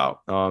talk about.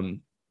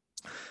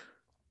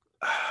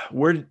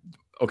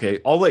 Okay,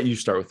 I'll let you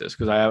start with this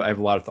because I have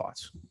a lot of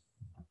thoughts.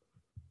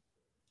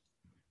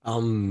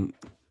 In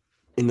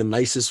the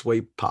nicest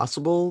way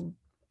possible,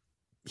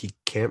 he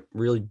can't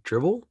really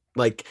dribble,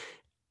 like,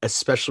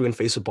 especially when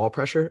faced with ball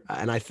pressure.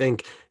 And I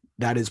think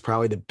that is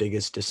probably the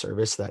biggest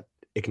disservice that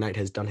Ignite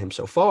has done him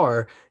so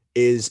far,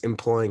 is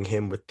employing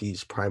him with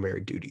these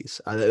primary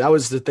duties. That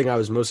was the thing I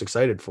was most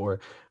excited for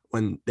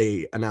when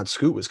they announced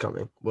Scoot was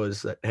coming,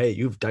 was that, hey,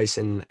 you have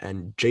Dyson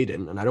and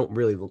Jaden, and I don't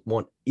really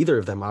want either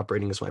of them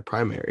operating as my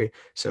primary.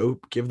 So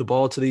give the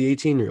ball to the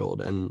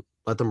 18-year-old and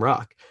let them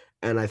rock.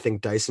 And I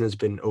think Dyson has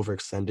been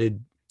overextended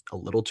a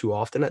little too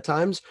often at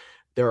times.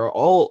 There are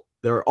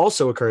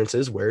also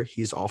occurrences where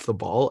he's off the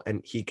ball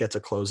and he gets a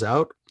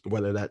closeout,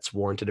 whether that's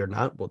warranted or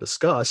not, we'll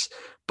discuss,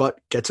 but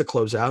gets a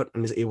closeout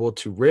and is able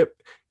to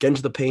rip, get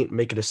into the paint,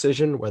 make a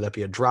decision, whether that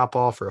be a drop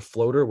off or a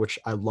floater, which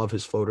I love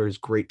his floater, his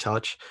great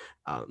touch.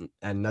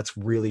 And that's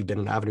really been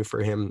an avenue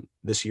for him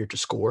this year to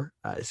score.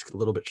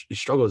 He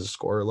struggles to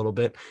score a little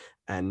bit.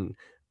 And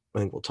I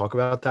think we'll talk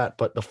about that,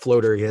 but the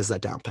floater, he has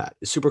that down pat,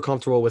 is super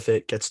comfortable with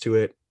it, gets to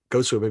it,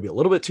 goes to it maybe a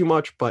little bit too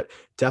much, but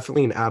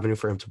definitely an avenue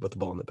for him to put the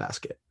ball in the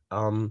basket.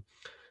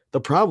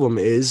 The problem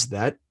is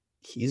that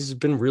he's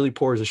been really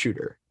poor as a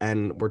shooter,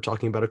 and we're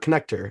talking about a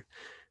connector.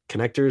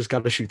 Connector's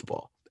got to shoot the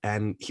ball.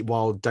 And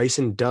while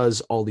Dyson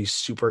does all these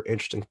super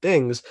interesting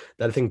things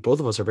that I think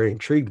both of us are very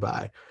intrigued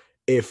by,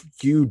 if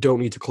you don't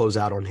need to close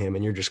out on him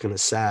and you're just going to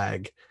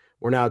sag,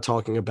 we're now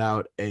talking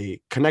about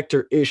a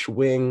connector-ish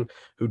wing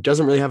who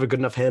doesn't really have a good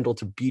enough handle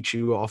to beat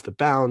you off the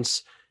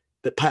bounce.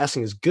 The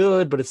passing is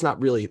good, but it's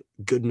not really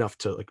good enough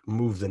to like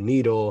move the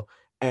needle.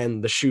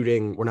 And the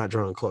shooting, we're not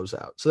drawing a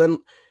closeout. So then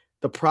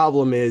the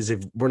problem is,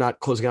 if we're not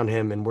closing on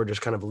him and we're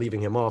just kind of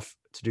leaving him off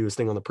to do his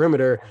thing on the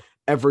perimeter,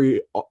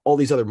 all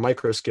these other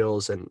micro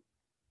skills and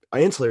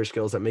ancillary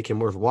skills that make him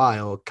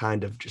worthwhile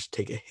kind of just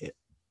take a hit.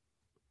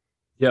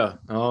 Yeah.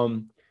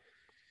 And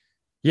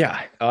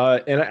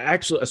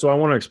actually, so I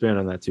want to expand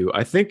on that too.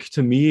 I think,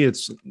 to me,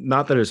 it's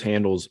not that his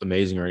handle's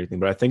amazing or anything,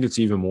 but I think it's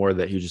even more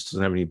that he just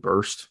doesn't have any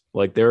burst.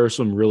 Like, there are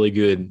some really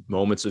good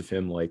moments of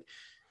him, like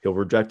he'll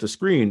reject a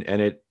screen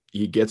and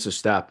he gets a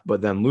step,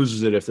 but then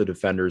loses it if the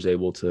defender is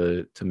able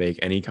to make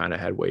any kind of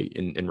headway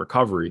in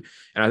recovery.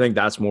 And I think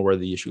that's more where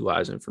the issue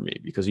lies in for me,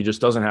 because he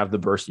just doesn't have the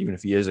burst. Even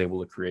if he is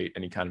able to create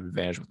any kind of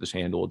advantage with his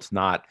handle, it's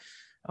not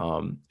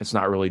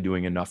really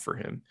doing enough for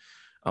him.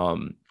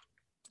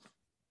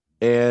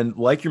 And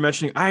like you're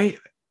mentioning, I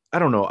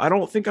don't know. I don't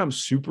want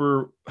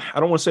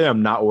to say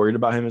I'm not worried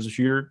about him as a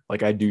shooter.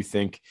 Like, I do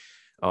think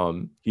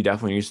he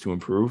definitely needs to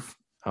improve.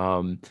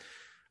 I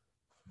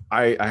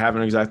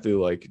haven't exactly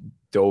like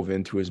dove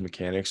into his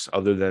mechanics,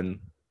 other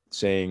than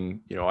saying,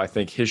 I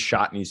think his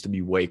shot needs to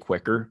be way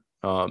quicker,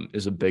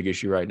 is a big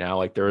issue right now.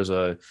 Like, there was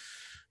a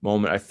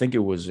moment, I think it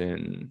was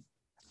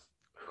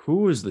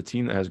who is the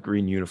team that has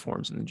green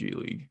uniforms in the G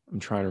League? I'm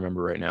trying to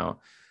remember right now.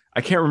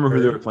 I can't remember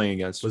who they Hurd? were playing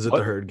against. Was it What?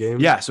 the Hurd game?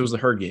 Yes, it was the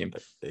Hurd game.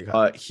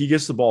 He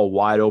gets the ball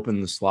wide open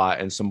in the slot,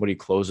 and somebody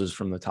closes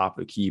from the top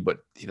of the key, but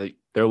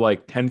they're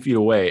like 10 feet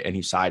away, and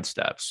he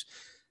sidesteps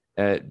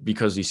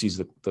because he sees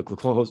the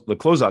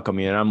closeout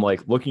coming in. And I'm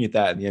like looking at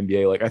that in the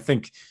NBA. Like, I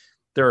think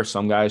there are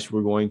some guys who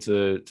are going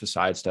to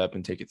sidestep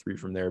and take a three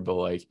from there, but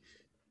like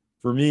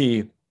for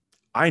me,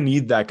 I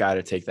need that guy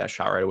to take that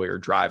shot right away or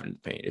drive into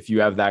the paint. If you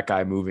have that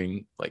guy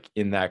moving like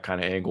in that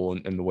kind of angle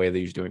and the way that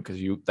he's doing,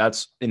 because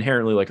that's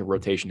inherently like a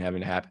rotation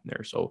having to happen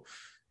there. So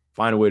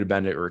find a way to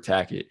bend it or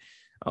attack it.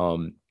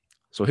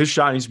 So his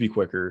shot needs to be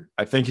quicker.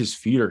 I think his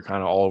feet are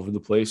kind of all over the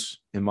place,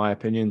 in my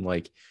opinion.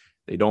 Like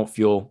they don't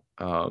feel,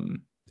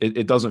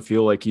 it doesn't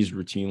feel like he's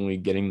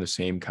routinely getting the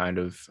same kind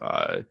of,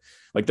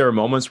 like there are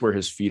moments where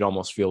his feet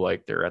almost feel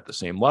like they're at the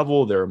same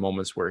level. There are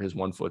moments where his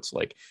one foot's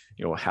like,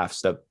 a half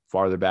step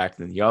farther back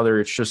than the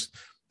other. It's just,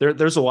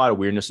 there's a lot of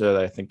weirdness there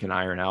that I think can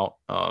iron out.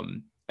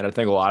 And I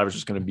think a lot of it's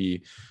just going to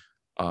be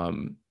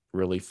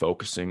really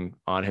focusing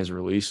on his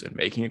release and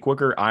making it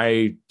quicker.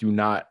 I do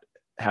not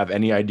have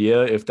any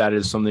idea if that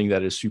is something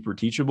that is super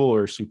teachable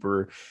or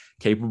super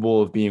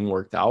capable of being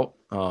worked out.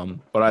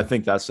 But I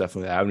think that's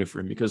definitely the avenue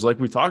for him, because like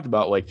we talked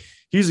about, like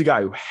he's a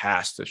guy who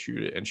has to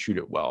shoot it and shoot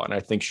it well. And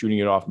I think shooting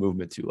it off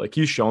movement too, like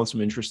he's shown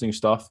some interesting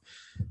stuff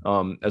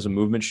as a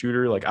movement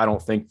shooter. Like, I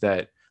don't think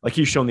that, like,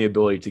 he's shown the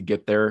ability to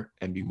get there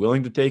and be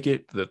willing to take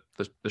it. The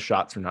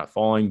shots are not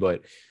falling,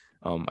 but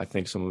I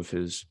think some of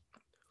his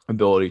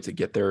ability to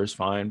get there is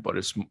fine. But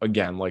it's,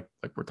 again, like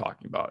we're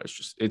talking about,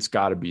 it's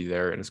got to be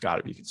there and it's got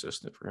to be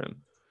consistent for him.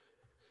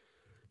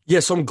 Yeah,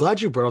 so I'm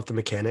glad you brought up the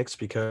mechanics,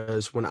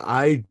 because when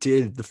I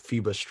did the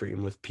FIBA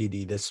stream with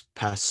PD this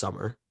past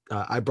summer,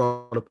 I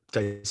brought up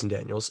Dyson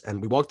Daniels and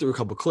we walked through a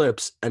couple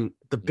clips, and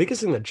the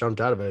biggest thing that jumped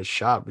out of his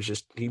shot was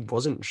just he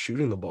wasn't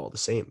shooting the ball the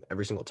same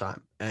every single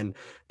time. And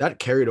that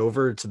carried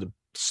over to the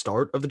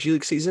start of the G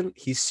League season.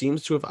 He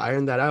seems to have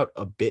ironed that out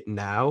a bit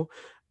now.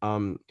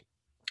 For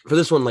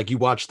this one, like you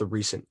watched the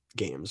recent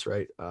games,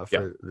 right?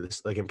 For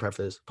this, like in prep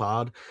for this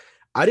pod,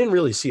 I didn't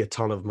really see a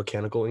ton of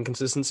mechanical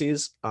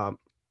inconsistencies.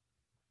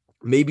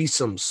 Maybe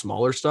some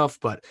smaller stuff,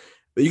 but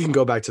you can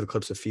go back to the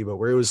clips of FIBA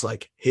where it was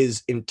like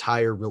his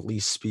entire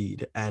release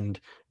speed and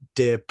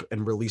dip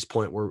and release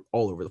point were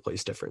all over the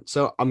place different.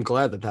 So I'm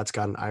glad that that's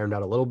gotten ironed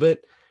out a little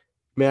bit.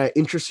 May I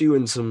interest you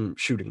in some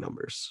shooting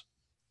numbers?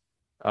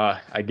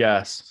 I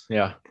guess.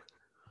 Yeah.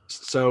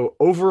 So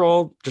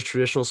overall, just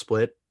traditional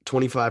split,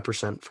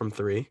 25% from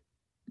three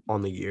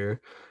on the year.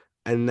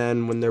 And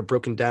then when they're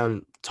broken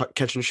down,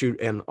 catch and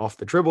shoot and off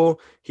the dribble,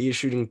 he is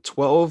shooting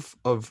 12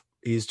 of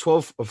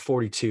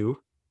 42.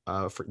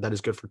 That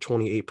is good for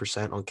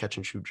 28% on catch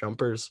and shoot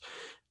jumpers.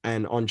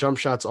 And on jump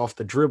shots off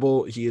the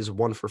dribble, he is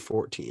 1 for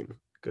 14,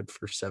 good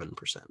for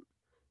 7%.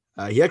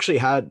 He actually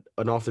had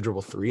an off the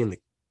dribble 3 in the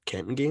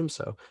Canton game.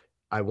 So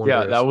I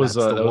wonder if that was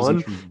the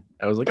one.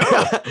 I was like,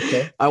 oh,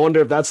 okay. I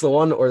wonder if that's the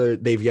one, or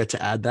they've yet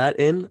to add that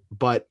in.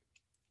 But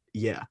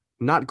yeah,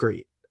 not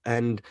great.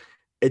 And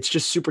it's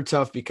just super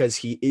tough because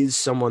he is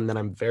someone that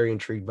I'm very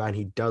intrigued by, and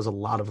he does a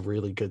lot of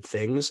really good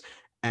things.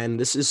 And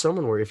this is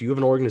someone where if you have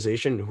an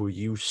organization who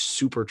you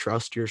super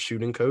trust your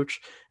shooting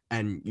coach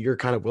and you're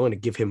kind of willing to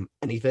give him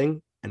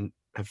anything and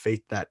have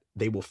faith that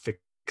they will fix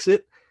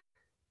it,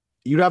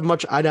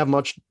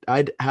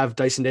 I'd have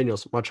Dyson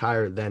Daniels much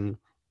higher than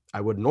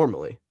I would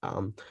normally,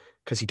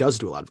 because he does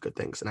do a lot of good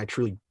things. And I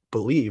truly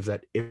believe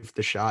that if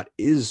the shot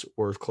is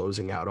worth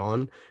closing out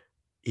on,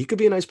 he could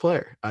be a nice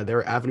player. There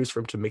are avenues for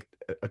him to make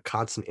a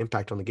constant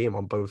impact on the game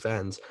on both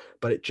ends,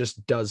 but it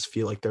just does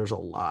feel like there's a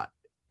lot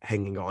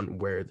hanging on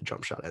where the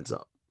jump shot ends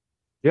up.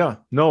 Yeah,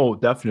 no,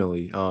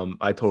 definitely.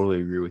 I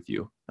totally agree with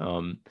you.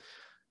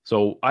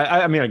 So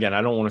I mean, again,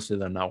 I don't want to say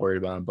that I'm not worried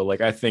about him, but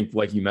like, I think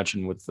like you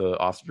mentioned with the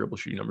off the dribble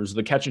shooting numbers,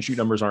 the catch and shoot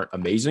numbers aren't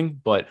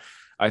amazing, but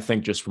I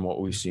think just from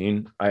what we've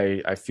seen,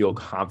 I feel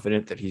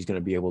confident that he's going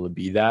to be able to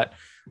be that.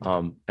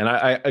 And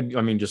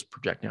I mean, just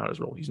projecting out his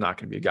role, he's not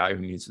going to be a guy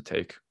who needs to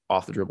take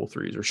off the dribble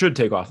threes or should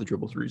take off the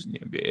dribble threes in the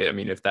NBA. I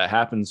mean, if that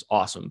happens,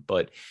 awesome.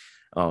 But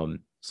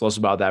it's less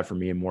about that for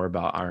me and more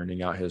about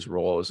ironing out his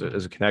role as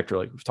a connector.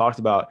 Like we've talked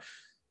about,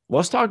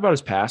 let's talk about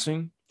his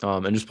passing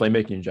and just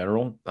playmaking in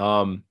general.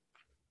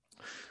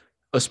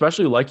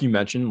 Especially like you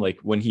mentioned, like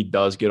when he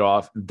does get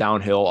off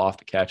downhill off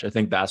the catch, I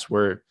think that's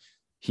where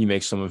he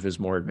makes some of his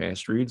more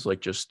advanced reads, like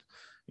just,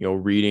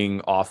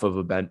 reading off of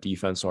a bent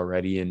defense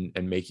already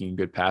and making a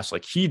good pass.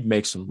 Like he'd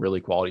make some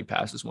really quality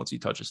passes once he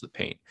touches the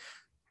paint.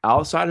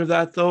 Outside of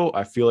that though,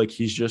 I feel like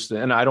he's just,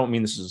 and I don't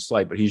mean this as a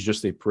slight, but he's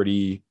just a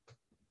pretty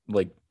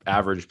like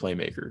average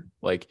playmaker.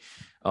 Like,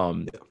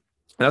 and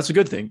that's a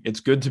good thing. It's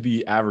good to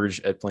be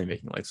average at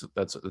playmaking. Like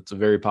that's a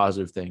very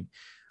positive thing.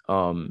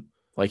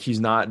 Like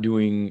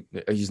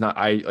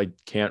I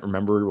can't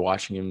remember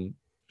watching him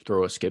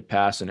throw a skip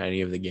pass in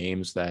any of the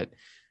games that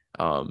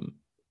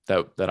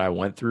I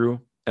went through.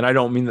 And I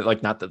don't mean that,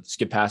 like, not that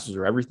skip passes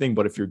are everything,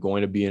 but if you're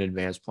going to be an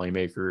advanced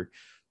playmaker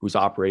who's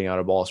operating out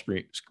of ball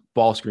screens,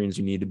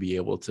 you need to be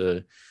able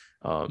to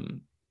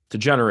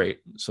generate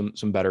some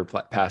better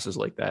passes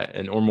like that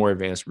and or more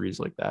advanced reads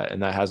like that.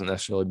 And that hasn't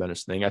necessarily been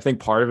his thing. I think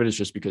part of it is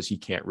just because he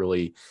can't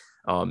really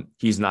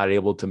he's not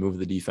able to move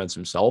the defense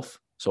himself.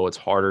 So it's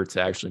harder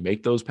to actually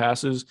make those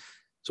passes.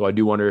 So I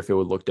do wonder if it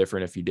would look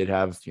different if he did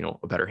have,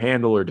 a better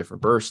handle or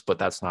different burst, but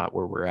that's not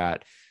where we're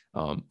at.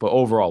 But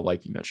overall,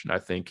 like you mentioned, I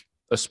think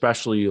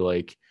especially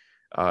like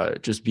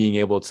just being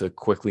able to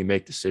quickly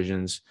make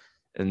decisions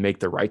and make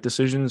the right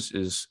decisions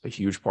is a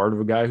huge part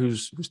of a guy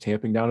who's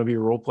tamping down to be a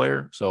role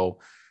player. So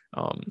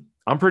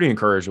I'm pretty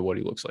encouraged at what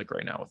he looks like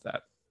right now with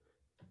that.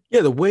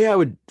 Yeah, the way I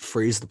would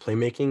phrase the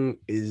playmaking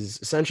is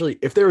essentially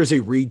if there is a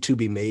read to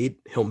be made,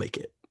 he'll make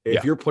it.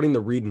 If you're putting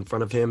the read in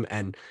front of him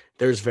and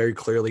there's very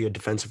clearly a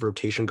defensive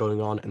rotation going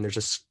on and there's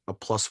just a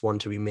 +1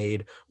 to be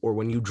made, or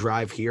when you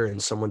drive here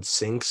and someone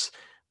sinks,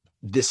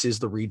 this is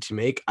the read to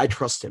make. I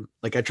trust him.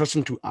 Like I trust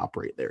him to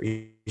operate there.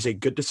 He's a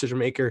good decision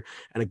maker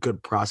and a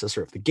good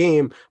processor of the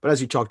game. But as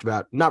you talked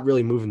about, not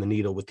really moving the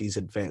needle with these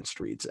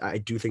advanced reads. I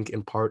do think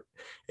in part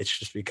it's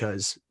just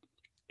because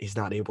he's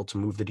not able to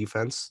move the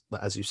defense,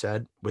 as you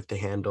said, with the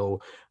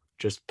handle,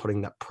 just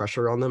putting that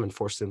pressure on them and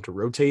forcing them to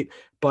rotate.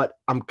 But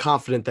I'm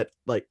confident that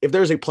like if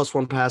there's a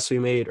 +1 pass to be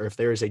made or if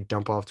there is a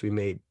dump off to be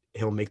made,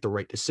 he'll make the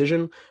right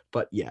decision.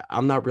 But yeah,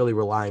 I'm not really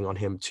relying on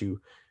him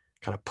to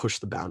kind of push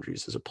the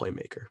boundaries as a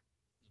playmaker.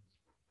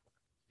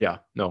 Yeah,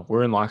 no,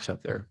 we're in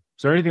lockstep there.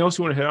 Is there anything else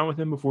you want to hit on with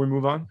him before we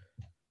move on?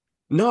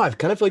 No, I've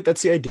kind of feel like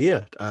that's the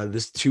idea.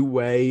 This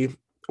two-way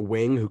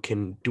wing who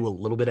can do a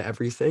little bit of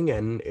everything.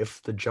 And if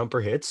the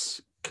jumper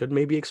hits, could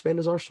maybe expand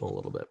his arsenal a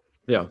little bit.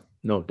 Yeah,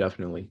 no,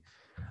 definitely.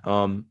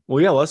 Well,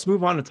 yeah, let's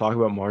move on to talk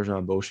about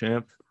MarJon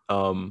Beauchamp,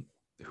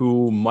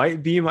 who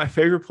might be my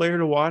favorite player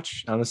to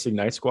watch on this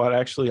Ignite squad.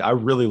 Actually, I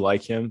really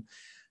like him.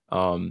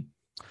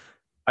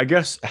 I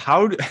guess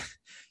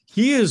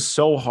he is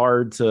so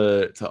hard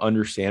to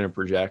understand and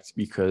project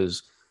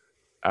because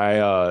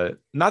I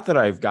not that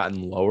I've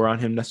gotten lower on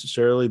him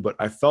necessarily, but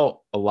I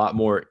felt a lot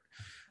more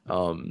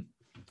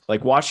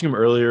like watching him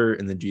earlier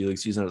in the G League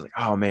season. I was like,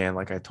 oh man,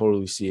 like I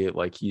totally see it.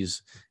 Like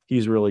he's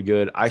really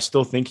good. I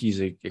still think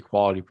he's a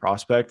quality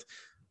prospect,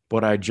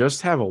 but I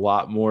just have a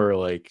lot more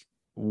like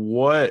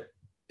what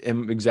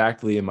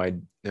exactly am I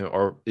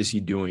or is he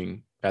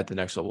doing at the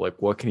next level?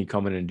 Like what can he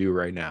come in and do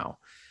right now?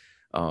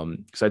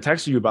 Because I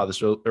texted you about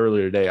this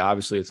earlier today.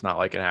 Obviously, it's not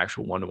like an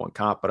actual one-to-one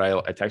comp, but I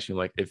texted you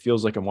like it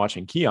feels like I'm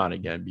watching Keon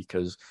again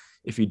because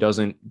if he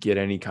doesn't get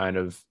any kind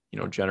of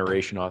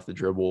generation off the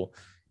dribble,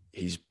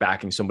 he's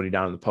backing somebody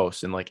down in the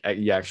post. And like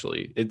he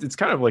actually, it's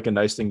kind of like a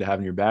nice thing to have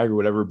in your bag or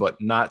whatever, but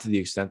not to the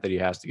extent that he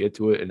has to get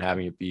to it and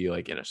having it be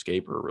like an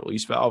escape or a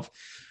release valve.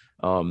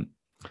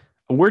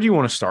 Where do you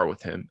want to start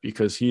with him?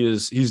 Because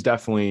he's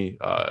definitely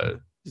a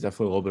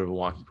little bit of a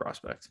wonky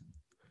prospect.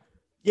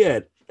 Yeah.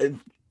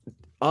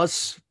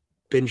 Us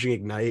binging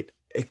Ignite,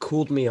 it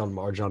cooled me on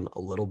MarJon a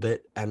little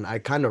bit. And I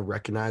kind of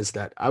recognized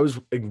that I was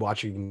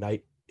watching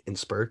Ignite in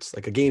spurts,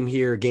 like a game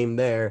here, a game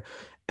there.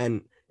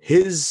 And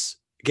his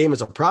game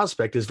as a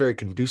prospect is very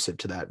conducive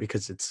to that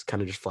because it's kind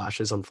of just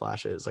flashes on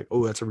flashes. Like,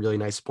 oh, that's a really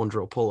nice spin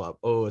drill pull up.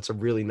 Oh, it's a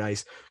really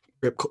nice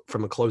rip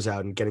from a closeout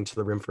and getting to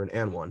the rim for an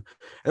and one.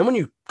 And when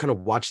you kind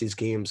of watch these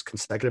games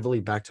consecutively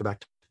back to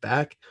back to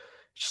back,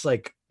 it's just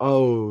like,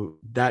 oh,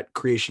 that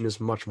creation is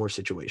much more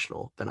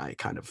situational than I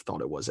kind of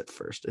thought it was at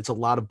first. It's a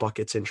lot of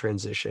buckets in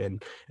transition.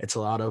 It's a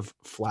lot of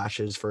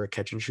flashes for a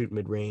catch and shoot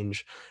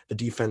mid-range. The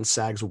defense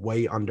sags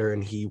way under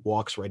and he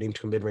walks right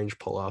into a mid-range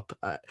pull-up.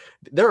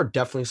 There are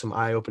definitely some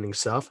eye-opening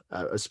stuff,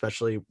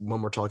 especially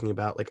when we're talking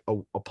about like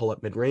a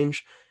pull-up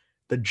mid-range.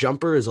 The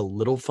jumper is a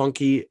little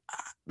funky.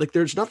 Like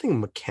there's nothing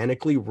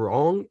mechanically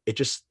wrong.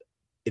 It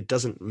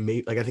doesn't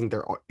make, like I think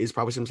there is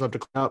probably some stuff to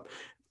clean up.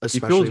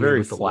 Especially he feels very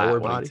with the flat lower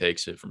when body. he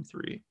takes it from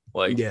three.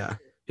 Like yeah,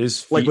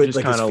 his feet like with, just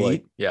like kind of his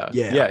like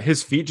feet?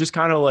 His feet just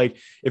kind of like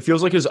it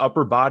feels like his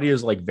upper body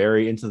is like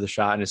very into the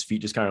shot and his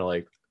feet just kind of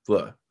like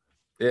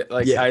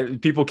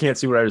people can't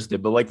see what I just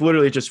did, but like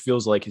literally it just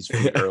feels like his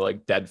feet are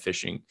like dead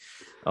fishing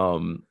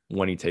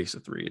when he takes a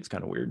three. It's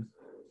kind of weird.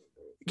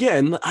 Yeah,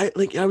 and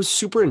I was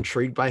super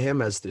intrigued by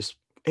him as this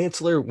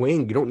ancillary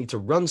wing. You don't need to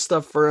run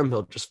stuff for him.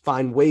 He'll just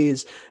find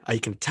ways. He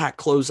can attack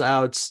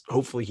closeouts.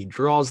 Hopefully he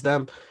draws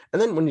them.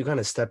 And then when you kind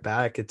of step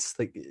back, it's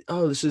like,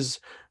 oh, this is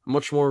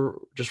much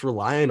more just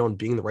relying on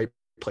being in the right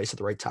place at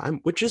the right time,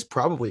 which is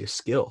probably a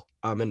skill.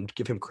 And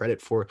give him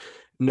credit for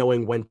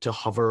knowing when to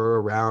hover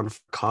around,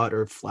 cut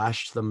or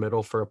flash to the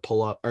middle for a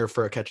pull up or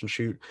for a catch and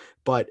shoot.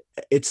 But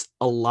it's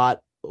a lot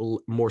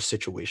more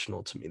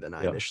situational to me than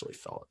I initially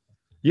thought.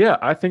 Yeah,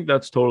 I think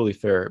that's totally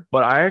fair.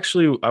 But I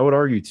would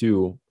argue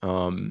too,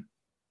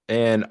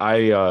 and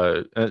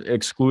I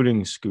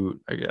excluding Scoot,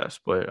 I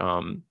guess, but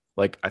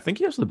like I think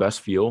he has the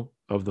best feel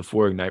of the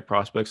 4 Ignite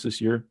prospects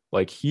this year.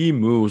 Like he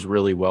moves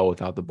really well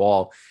without the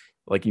ball.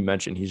 Like you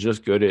mentioned, he's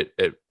just good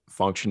at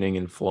functioning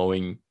and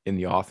flowing in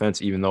the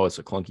offense, even though it's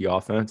a clunky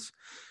offense.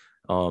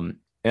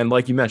 And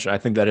like you mentioned, I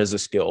think that is a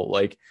skill.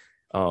 Like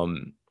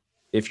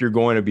if you're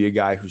going to be a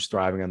guy who's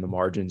thriving on the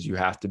margins, you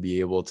have to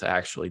be able to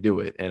actually do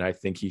it. And I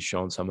think he's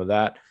shown some of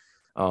that.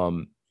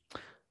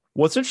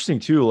 What's interesting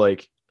too,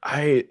 like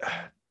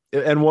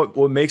and what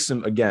makes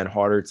him again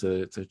harder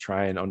to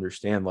try and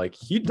understand, like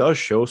he does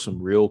show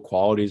some real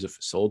qualities of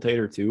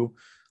facilitator too.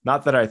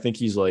 Not that I think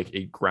he's like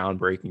a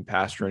groundbreaking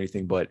passer or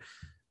anything, but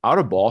out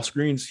of ball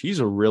screens, he's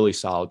a really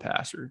solid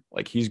passer.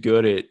 Like he's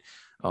good at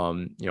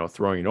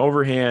throwing an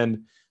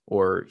overhand,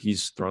 or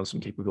he's thrown some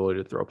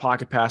capability to throw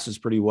pocket passes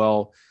pretty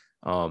well.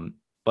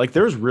 Like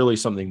there's really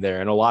something there,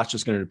 and a lot's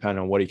just going to depend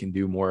on what he can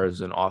do more as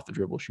an off the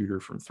dribble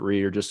shooter from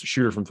three, or just a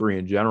shooter from three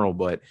in general.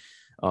 But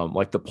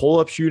like the pull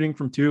up shooting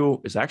from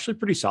two is actually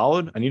pretty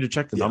solid. I need to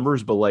check the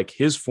numbers, but like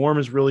his form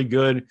is really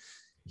good.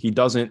 He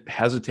doesn't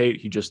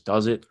hesitate. He just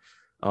does it.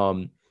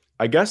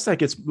 I guess that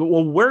gets,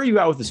 well, where are you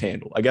at with his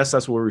handle? I guess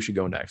that's where we should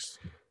go next.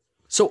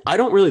 So I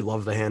don't really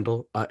love the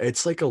handle.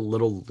 It's like a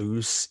little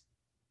loose.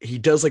 He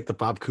does like the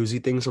Bob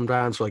Cousy thing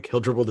sometimes, like he'll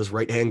dribble this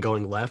right hand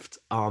going left.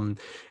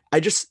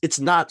 It's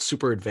not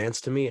super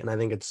advanced to me, and I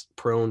think it's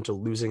prone to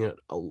losing it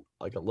a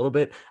little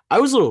bit. I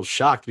was a little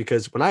shocked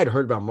because when I had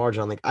heard about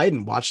Marjon, like I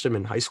hadn't watched him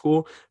in high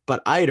school,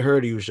 but I had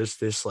heard he was just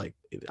this, like,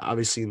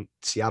 obviously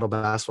Seattle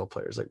basketball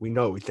players, like we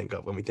know what we think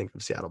of when we think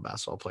of Seattle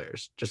basketball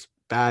players, just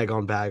bag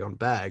on bag on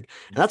bag.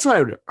 And that's what I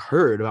had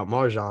heard about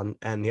Marjon,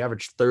 and he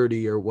averaged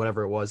 30 or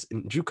whatever it was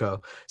in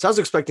JUCO. So I was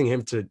expecting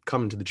him to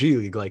come into the G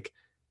League like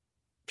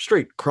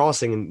straight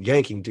crossing and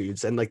yanking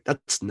dudes, and like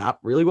that's not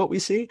really what we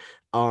see.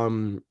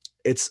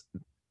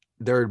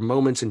 There are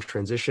moments in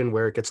transition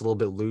where it gets a little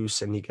bit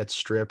loose and he gets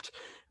stripped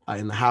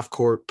in the half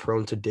court,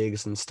 prone to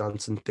digs and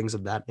stunts and things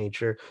of that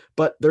nature.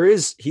 But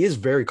he is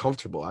very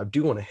comfortable. I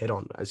do want to hit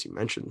on, as you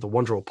mentioned, the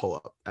one dribble pull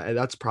up.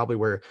 That's probably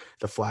where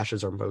the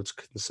flashes are most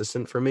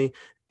consistent for me.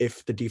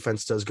 If the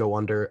defense does go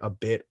under a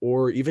bit,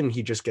 or even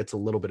he just gets a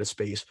little bit of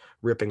space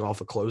ripping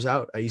off a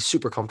closeout, he's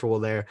super comfortable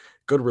there.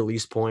 Good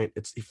release point.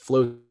 He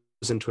flows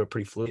into it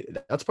pretty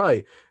fluid. That's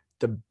probably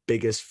the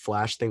biggest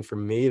flash thing for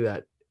me,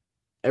 that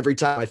every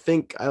time I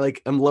think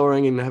I'm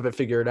lowering and have it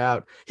figured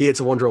out, he hits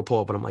a one dribble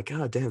pull up, and I'm like,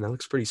 oh damn, that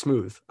looks pretty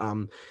smooth.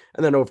 And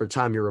then over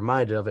time you're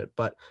reminded of it.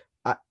 But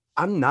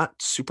I'm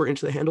not super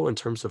into the handle in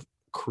terms of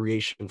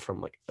creation from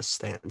like a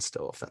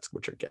standstill, if that's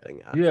what you're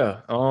getting at.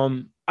 Yeah.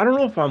 I don't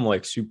know if I'm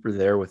like super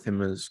there with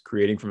him as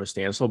creating from a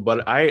standstill,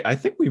 but I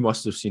think we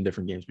must have seen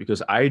different games,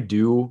 because I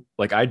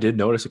did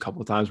notice a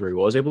couple of times where he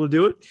was able to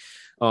do it.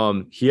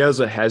 He has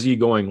a hezzy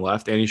going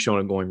left, and he's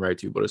showing it going right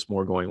too, but it's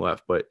more going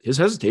left. But his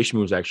hesitation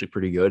move is actually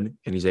pretty good,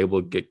 and he's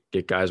able to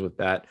get guys with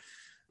that.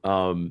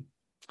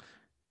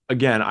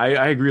 Again,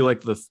 I agree.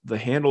 Like the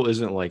handle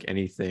isn't like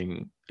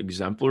anything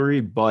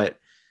exemplary, but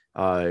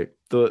I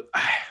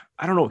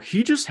don't know.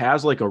 He just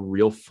has like a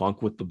real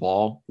funk with the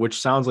ball, which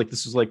sounds like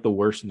this is like the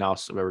worst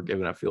analysis I've ever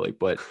given, I feel like.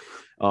 But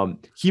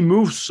he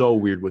moves so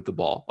weird with the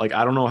ball. Like,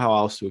 I don't know how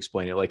else to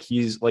explain it. Like,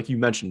 he's, like you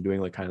mentioned, doing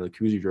like kind of the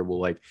Cousy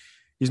dribble. Like,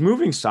 he's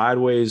moving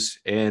sideways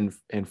and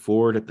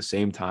forward at the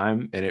same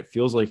time, and it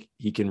feels like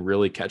he can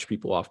really catch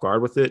people off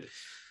guard with it.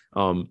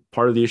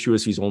 Part of the issue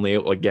is he's only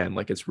able, again,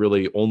 like it's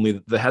really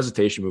only the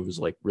hesitation move is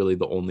like really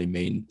the only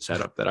main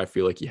setup that I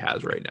feel like he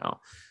has right now.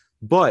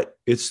 But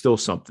it's still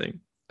something.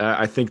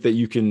 I think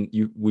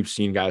that we've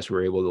seen guys who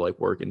are able to like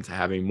work into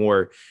having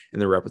more in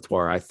their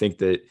repertoire. I think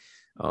that,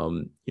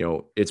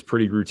 it's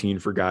pretty routine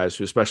for guys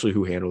who, especially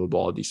who handle the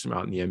ball a decent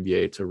amount in the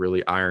NBA, to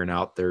really iron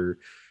out their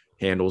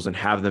handles and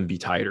have them be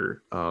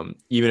tighter.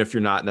 Even if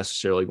you're not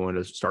necessarily going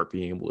to start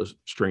being able to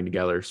string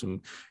together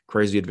some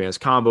crazy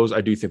advanced combos,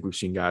 I do think we've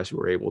seen guys who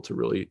are able to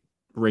really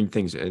ring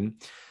things in.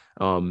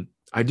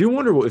 I do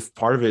wonder if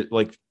part of it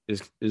like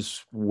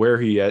is where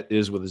he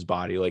is with his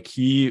body. Like,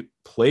 he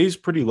plays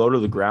pretty low to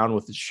the ground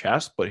with his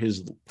chest, but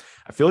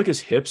I feel like his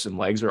hips and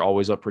legs are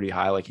always up pretty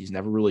high. Like, he's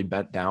never really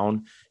bent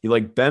down. He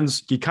like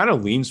bends, he kind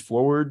of leans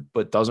forward,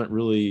 but doesn't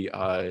really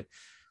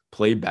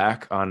play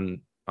back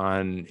on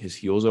his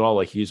heels at all.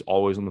 Like, he's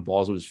always on the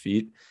balls of his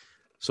feet.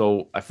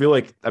 So I feel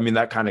like,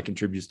 that kind of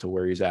contributes to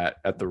where he's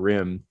at the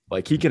rim.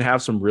 Like, he can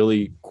have some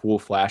really cool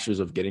flashes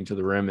of getting to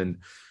the rim,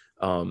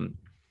 and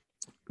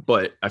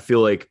but I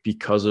feel like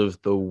because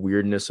of the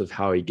weirdness of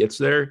how he gets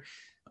there,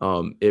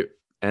 it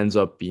ends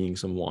up being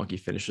some wonky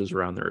finishes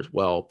around there as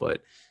well.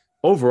 But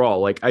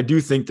overall, like, I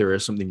do think there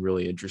is something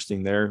really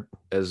interesting there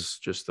as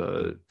just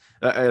and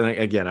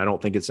again, I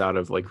don't think it's out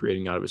of like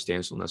creating out of a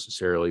standstill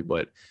necessarily,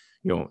 but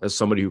as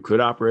somebody who could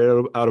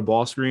operate out of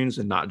ball screens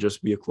and not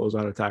just be a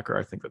closeout attacker,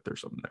 I think that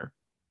there's something there.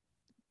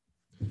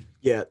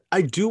 Yeah,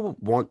 I do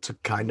want to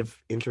kind of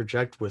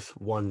interject with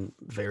one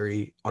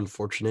very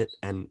unfortunate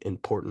and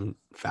important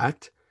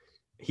fact.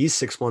 He's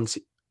 6 months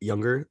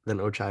younger than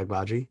Ochai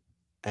Agbaji,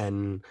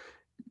 and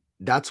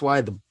that's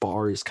why the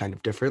bar is kind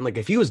of different. Like,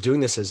 if he was doing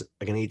this as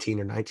like an 18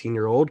 or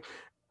 19-year-old,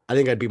 I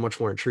think I'd be much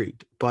more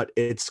intrigued. But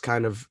it's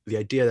kind of the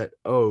idea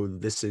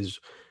that, this is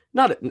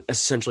not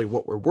essentially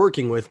what we're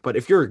working with, but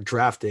if you're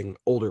drafting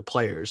older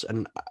players,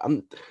 and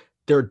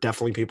there are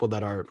definitely people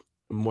that are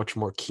much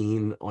more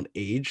keen on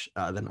age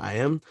than I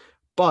am,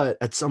 but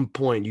at some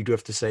point you do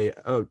have to say,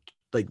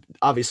 like,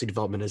 obviously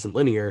development isn't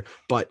linear,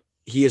 but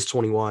he is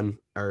 21,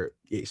 or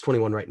he's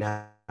 21 right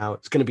now.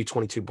 It's going to be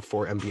 22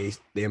 before the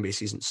NBA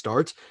season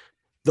starts.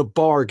 the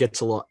bar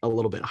gets a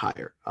little bit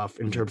higher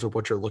in terms of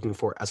what you're looking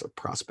for as a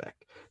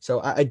prospect.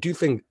 So I do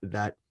think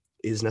that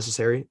is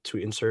necessary to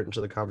insert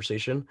into the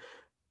conversation,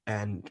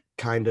 and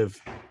kind of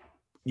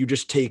you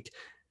just take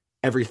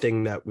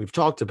everything that we've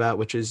talked about,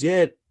 which is,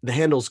 yeah, the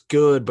handle's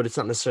good, but it's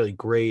not necessarily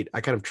great. I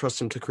kind of trust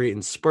him to create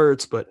in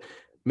spurts, but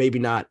maybe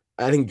not.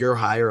 I think you're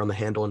higher on the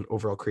handle and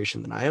overall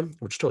creation than I am,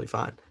 which is totally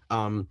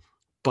fine.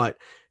 But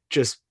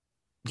just,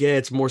 yeah,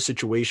 it's more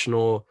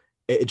situational.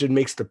 It just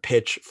makes the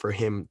pitch for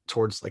him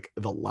towards like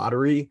the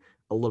lottery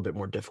a little bit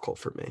more difficult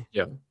for me.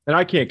 Yeah. And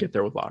I can't get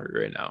there with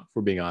lottery right now, if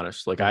we're being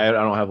honest. Like I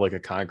don't have like a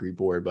concrete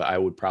board, but I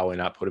would probably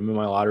not put him in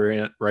my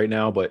lottery right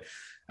now. But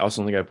I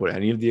also don't think I put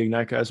any of the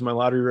Ignite guys in my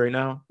lottery right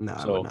now. No,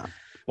 so, I would not.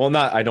 Well,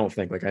 I don't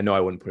think, like, I know I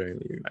wouldn't put any of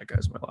the Ignite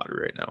guys in my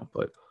lottery right now,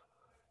 but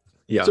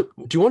yeah. So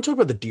do you want to talk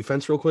about the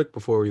defense real quick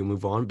before we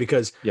move on?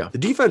 Because yeah, the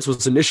defense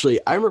was initially,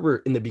 I remember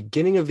in the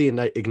beginning of the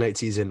Ignite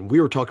season, we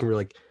were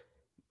like,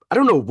 I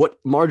don't know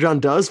what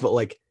Marjan does, but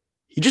like,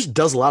 he just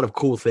does a lot of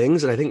cool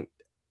things. And I think,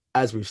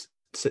 as we've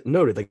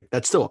noted, like,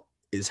 that still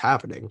is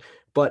happening.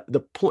 But the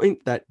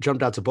point that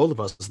jumped out to both of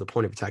us is the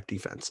point of attack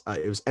defense.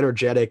 It was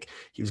energetic.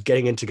 He was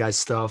getting into guys'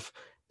 stuff,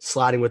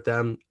 sliding with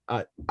them.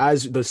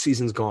 As the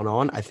season's gone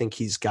on, I think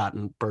he's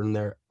gotten burned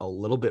there a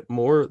little bit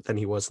more than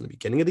he was in the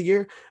beginning of the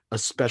year,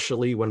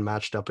 especially when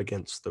matched up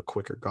against the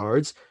quicker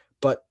guards.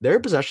 But there are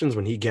possessions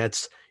when he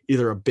gets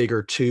either a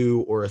bigger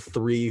 2 or a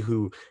 3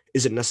 who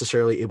isn't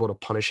necessarily able to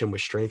punish him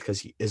with strength because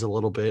he is a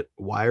little bit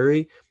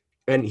wiry,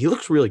 and he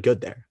looks really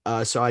good there.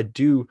 So I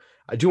do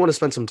want to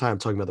spend some time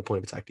talking about the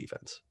point of attack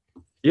defense.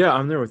 Yeah,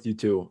 I'm there with you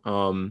too.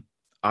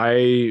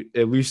 I,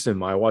 at least in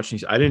my watching,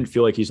 I didn't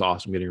feel like he's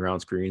awesome getting around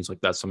screens.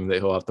 Like, that's something that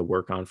he'll have to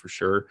work on for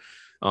sure.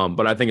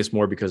 But I think it's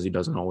more because he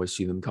doesn't always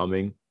see them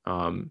coming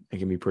and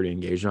can be pretty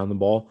engaged on the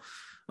ball.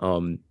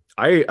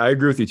 I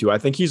agree with you too. I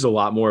think he's a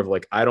lot more of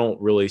like, I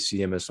don't really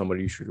see him as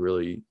somebody who should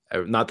really,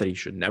 not that he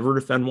should never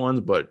defend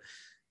ones, but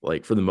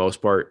like for the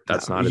most part,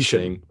 that's not his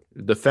thing.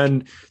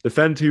 Defend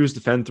 2s,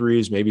 defend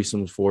 3s, maybe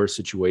some 4s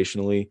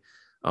situationally.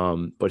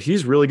 But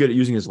he's really good at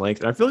using his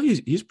length. And I feel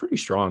like he's pretty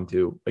strong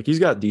too. Like, he's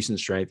got decent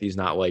strength. He's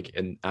not like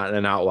an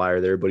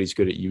outlier there, but he's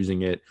good at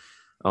using it.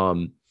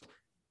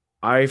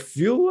 I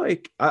feel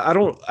like I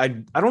don't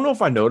know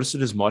if I noticed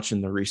it as much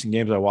in the recent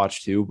games I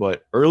watched too,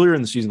 but earlier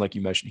in the season, like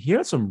you mentioned, he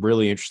had some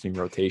really interesting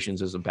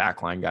rotations as a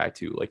backline guy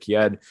too. Like, he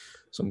had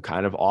some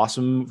kind of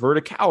awesome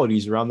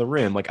verticalities around the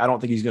rim. Like, I don't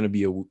think he's going to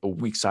be a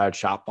weak side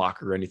shot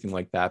blocker or anything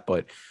like that,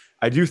 but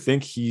I do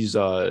think he's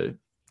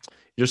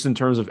just in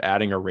terms of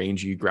adding a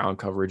rangy ground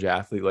coverage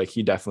athlete, like,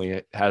 he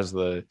definitely has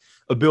the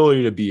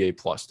ability to be a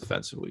plus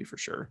defensively for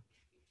sure.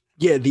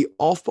 Yeah, the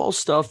off-ball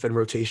stuff and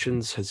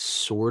rotations has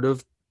sort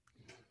of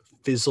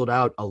fizzled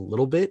out a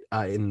little bit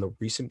in the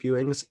recent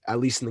viewings, at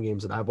least in the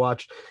games that I've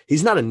watched.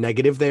 He's not a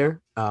negative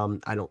there.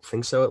 I don't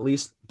think so, at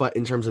least. But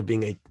in terms of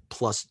being a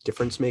plus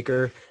difference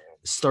maker,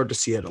 start to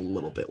see it a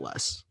little bit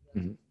less.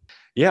 Mm-hmm.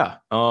 Yeah.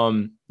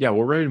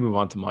 We're ready to move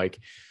on to Mike.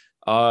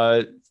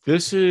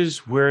 This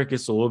is where it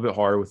gets a little bit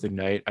harder with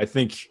Ignite. I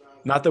think,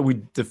 not that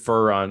we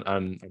defer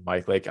on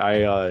Mike. Like,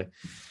 I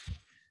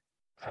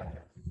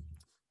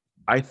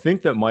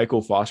think that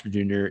Michael Foster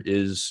Jr.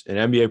 is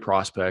an NBA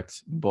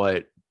prospect,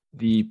 but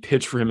the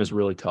pitch for him is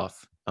really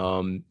tough.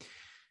 And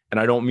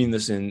I don't mean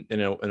this in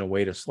a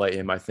way to slight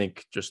him. I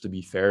think, just to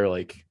be fair,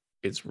 like,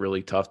 it's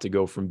really tough to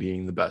go from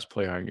being the best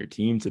player on your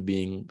team to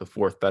being the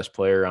 4th best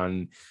player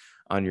on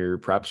your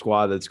prep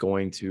squad that's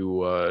going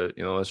to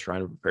that's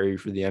trying to prepare you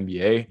for the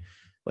NBA.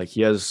 Like,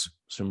 he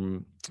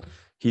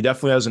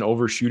definitely has an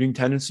overshooting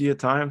tendency at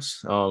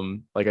times.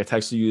 Like, I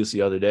texted you this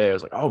the other day. I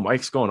was like, oh,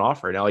 Mike's going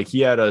off right now. Like,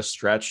 he had a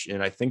stretch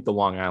in, I think, the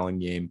Long Island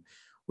game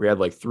where he had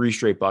like 3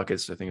 straight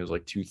buckets. I think it was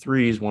like 2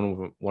 threes. One of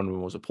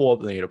them was a pull up,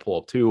 and then he had a pull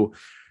up 2.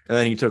 And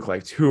then he took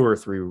like 2 or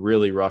 3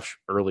 really rough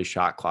early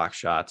shot clock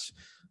shots.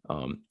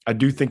 I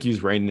do think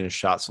he's reined in his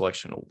shot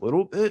selection a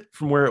little bit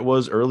from where it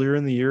was earlier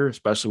in the year,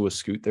 especially with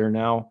Scoot there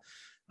now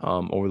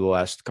over the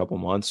last couple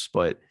months.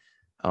 But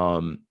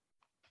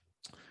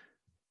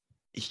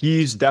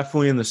he's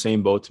definitely in the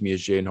same boat to me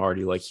as Jaden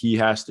Hardy. Like, he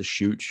has to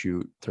shoot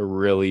to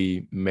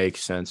really make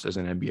sense as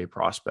an NBA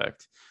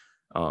prospect.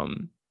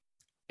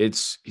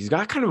 He's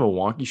got kind of a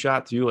wonky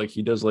shot too. Like,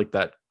 he does like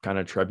that kind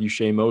of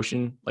trebuchet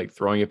motion, like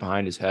throwing it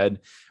behind his head.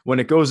 When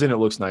it goes in, it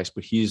looks nice,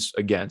 but he's,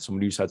 again,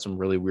 somebody who's had some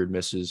really weird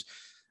misses.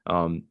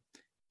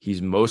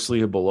 He's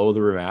mostly a below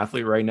the rim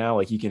athlete right now.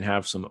 Like, he can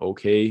have some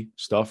okay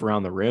stuff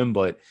around the rim,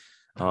 but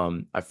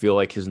I feel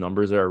like his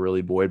numbers are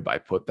really buoyed by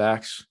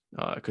putbacks.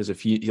 Because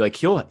if he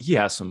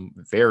has some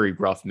very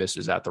rough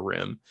misses at the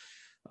rim.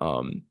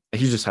 He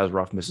just has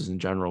rough misses in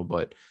general,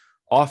 but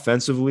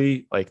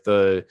offensively, like,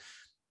 I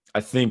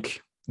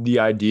think the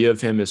idea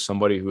of him is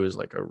somebody who is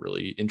like a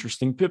really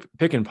interesting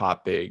pick and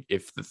pop big.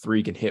 If the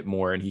 3 can hit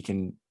more and he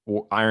can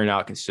iron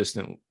out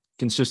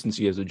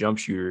consistency as a jump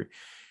shooter,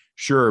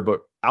 sure.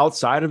 But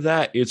outside of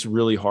that, it's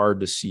really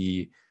hard to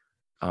see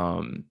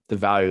the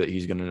value that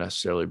he's going to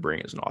necessarily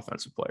bring as an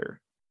offensive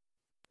player.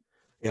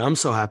 Yeah, I'm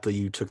so happy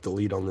you took the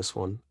lead on this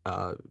one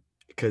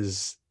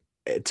because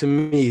to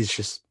me, he's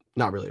just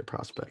not really a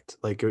prospect.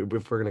 Like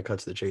if we're gonna cut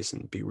to the chase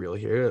and be real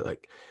here,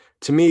 like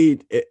to me,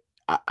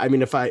 I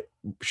mean,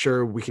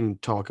 sure we can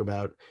talk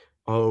about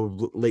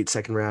late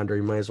second round or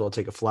you might as well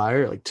take a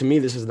flyer. Like to me,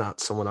 this is not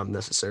someone I'm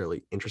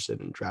necessarily interested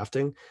in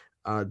drafting.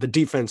 The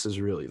defense is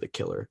really the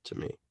killer to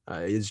me.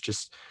 It's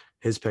just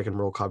his pick and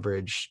roll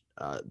coverage,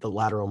 the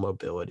lateral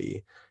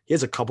mobility. He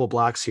has a couple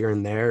blocks here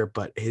and there,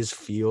 but his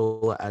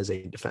feel as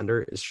a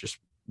defender is just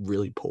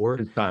really poor.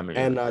 His timing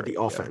and is the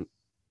offense,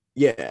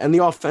 and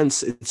the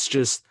offense, it's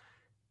just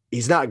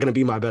he's not going to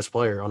be my best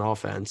player on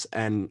offense,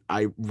 and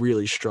I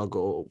really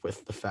struggle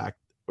with the fact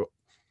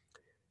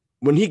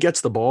when he gets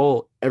the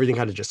ball, everything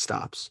kind of just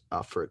stops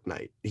for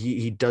Ignite.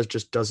 He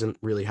doesn't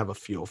really have a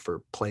feel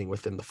for playing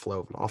within the flow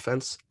of an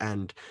offense.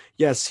 And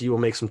yes, he will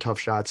make some tough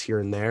shots here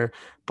and there,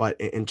 but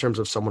in terms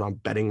of someone I'm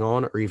betting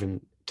on or even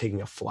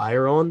taking a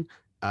flyer on,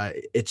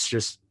 it's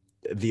just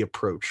the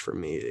approach for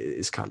me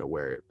is kind of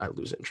where I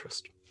lose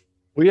interest.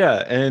 Well,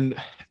 yeah,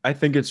 and I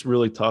think it's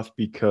really tough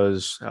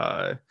because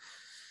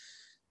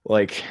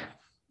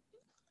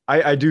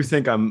I do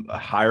think I'm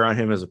higher on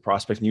him as a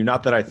prospect than you.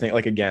 Not that I think,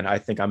 like, again, I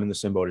think I'm in the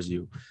same boat as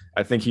you.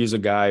 I think he's a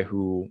guy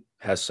who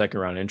has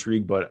second round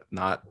intrigue, but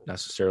not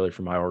necessarily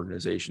for my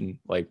organization.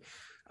 Like,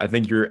 I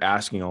think you're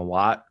asking a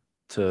lot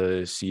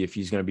to see if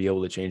he's going to be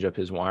able to change up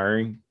his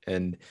wiring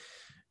and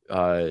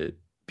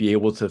be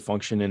able to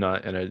function in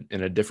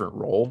a different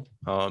role.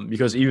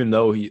 Because even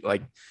though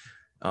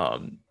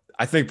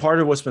I think part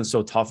of what's been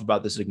so tough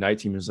about this Ignite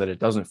team is that it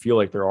doesn't feel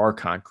like there are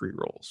concrete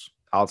roles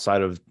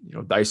outside of,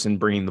 Dyson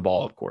bringing the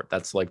ball up court.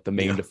 That's like the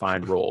main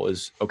defined role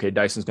is, okay,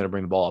 Dyson's going to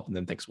bring the ball up and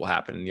then things will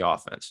happen in the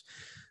offense.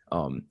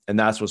 And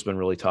that's what's been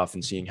really tough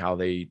in seeing how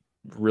they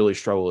really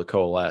struggle to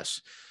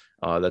coalesce.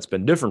 That's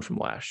been different from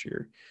last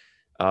year.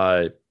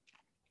 I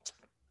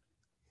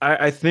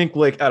think,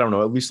 like, I don't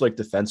know, at least like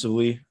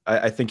defensively,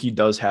 I think he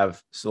does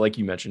have, so like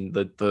you mentioned,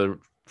 the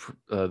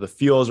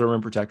feel as a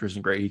rim protector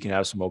isn't great. He can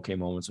have some okay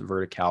moments of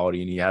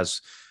verticality and he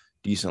has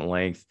decent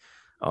length.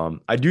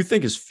 I do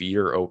think his feet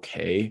are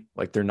okay.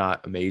 Like, they're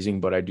not amazing,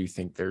 but I do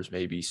think there's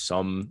maybe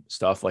some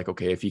stuff like,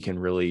 okay, if he can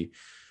really,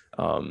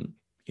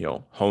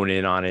 hone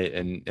in on it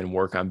and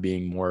work on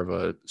being more of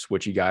a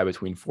switchy guy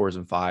between 4s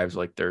and 5s,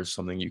 like there's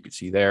something you could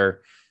see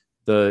there.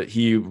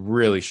 He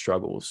really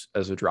struggles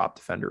as a drop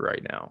defender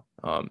right now.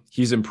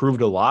 He's improved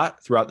a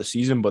lot throughout the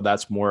season, but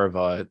that's more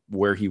of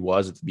where he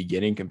was at the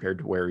beginning compared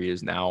to where he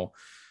is now.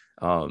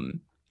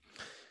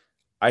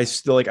 I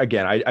still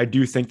I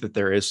do think that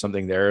there is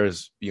something there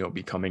as,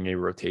 becoming a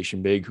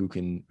rotation big who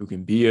can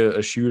be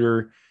a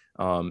shooter,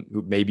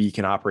 who maybe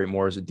can operate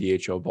more as a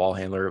DHO ball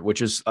handler,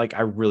 which is like,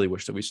 I really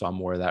wish that we saw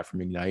more of that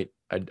from Ignite.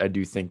 I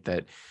do think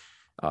that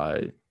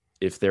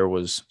if there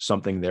was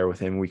something there with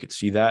him, we could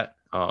see that.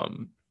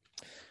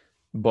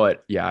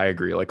 But yeah, I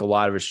agree. Like, a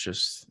lot of it's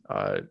just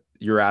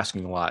you're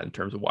asking a lot in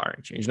terms of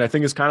wiring change. And I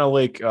think it's kind of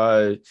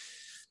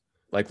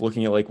like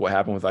looking at like what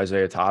happened with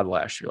Isaiah Todd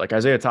last year. Like,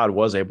 Isaiah Todd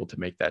was able to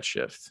make that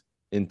shift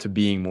into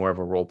being more of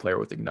a role player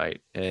with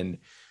Ignite. And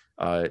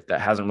that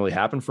hasn't really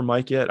happened for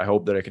Mike yet. I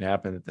hope that it can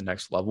happen at the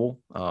next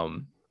level.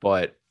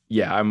 But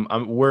yeah,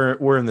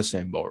 we're in the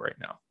same boat right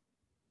now.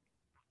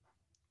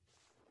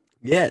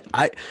 Yeah,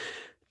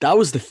 that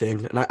was the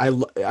thing. And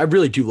I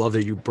really do love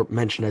that you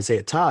mentioned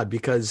Isaiah Todd,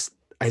 because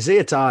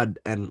Isaiah Todd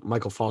and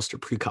Michael Foster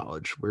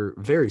pre-college were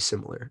very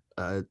similar.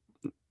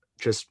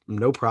 Just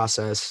no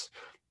process,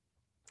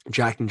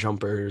 jacking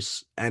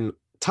jumpers, and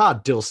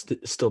Todd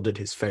still did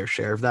his fair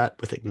share of that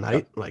with Ignite.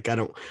 Yep. Like, I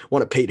don't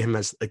want to paint him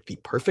as like the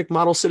perfect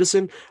model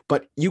citizen,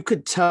 but you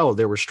could tell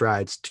there were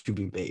strides to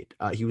be made.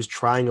 He was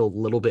trying a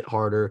little bit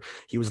harder.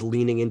 He was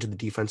leaning into the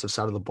defensive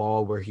side of the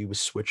ball where he was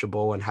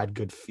switchable and had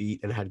good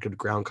feet and had good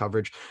ground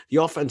coverage.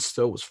 The offense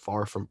still was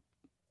far from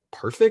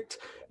perfect,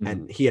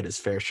 and he had his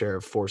fair share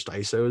of forced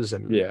ISOs.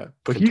 And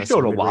but he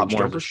showed a lot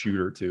more as a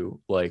shooter too.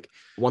 Like,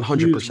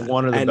 100%.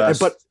 One of the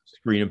best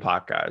screen and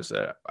pop guys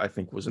that I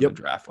think was in the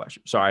draft last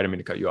year. Sorry, I didn't mean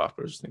to cut you off,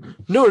 but I was just thinking.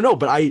 No,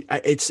 but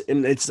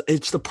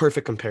it's the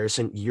perfect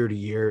comparison year to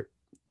year.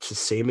 It's the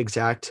same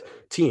exact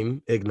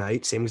team,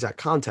 Ignite, same exact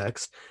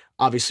context.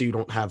 Obviously, you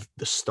don't have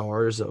the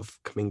stars of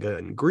Kuminga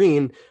and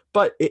Green,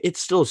 but it's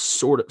still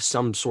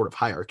some sort of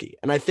hierarchy.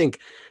 And I think,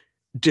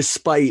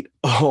 despite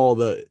all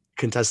the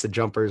contested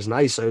jumpers and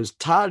ISOs,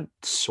 Todd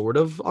sort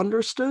of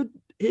understood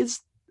his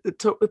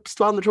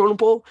spot on the totem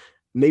pole.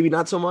 Maybe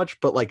not so much,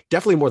 but like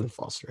definitely more than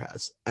Foster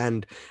has.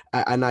 And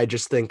I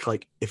just think,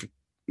 like, if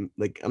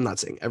like, I'm not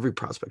saying every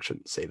prospect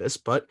shouldn't say this,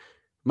 but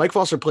Mike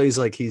Foster plays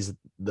like he's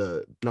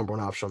the number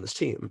one option on this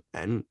team,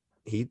 and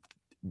he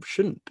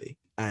shouldn't be.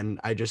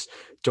 And I just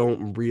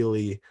don't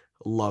really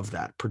love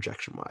that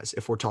projection wise.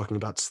 If we're talking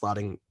about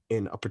slotting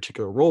in a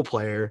particular role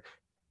player,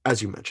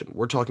 as you mentioned,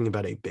 we're talking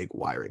about a big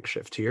wiring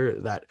shift here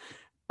that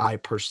I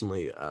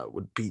personally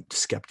would be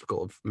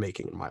skeptical of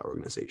making in my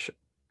organization.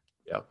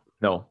 Yeah,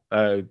 no,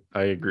 I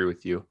agree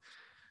with you.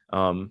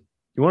 You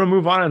want to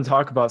move on and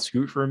talk about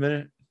Scoot for a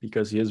minute,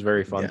 because he is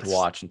very fun to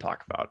watch and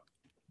talk about.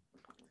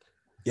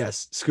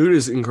 Yes, Scoot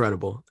is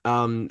incredible.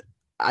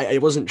 I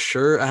wasn't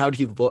sure how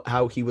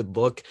he would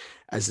look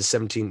as the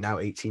 17, now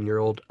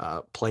 18-year-old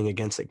playing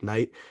against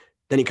Ignite.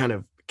 Then he kind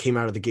of came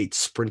out of the gate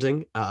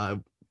sprinting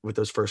with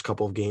those first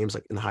couple of games,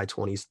 like in the high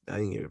 20s. I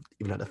think he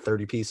even had a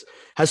 30 piece.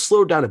 Has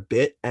slowed down a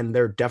bit, and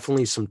there are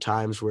definitely some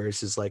times where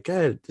it's just like,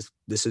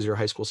 this is your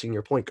high school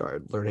senior point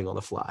guard learning on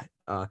the fly.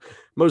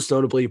 Most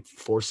notably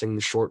forcing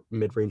the short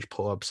mid-range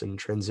pull-ups in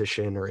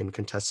transition or in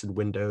contested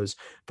windows.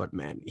 But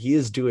man, he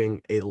is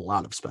doing a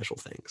lot of special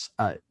things.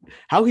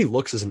 How he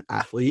looks as an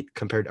athlete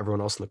compared to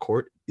everyone else in the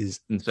court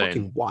is insane.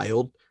 Fucking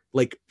wild.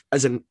 Like,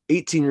 as an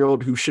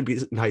 18-year-old who should be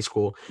in high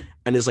school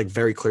and is like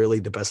very clearly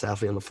the best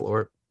athlete on the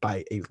floor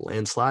by a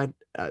landslide,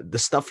 the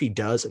stuff he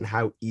does and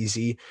how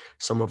easy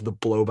some of the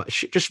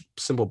just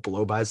simple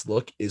blow-bys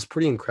look is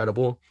pretty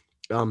incredible.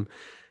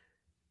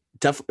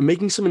 Definitely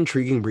making some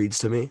intriguing reads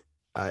to me.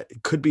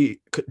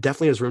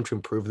 Definitely has room to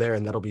improve there,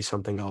 and that'll be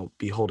something I'll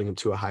be holding him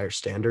to a higher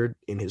standard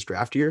in his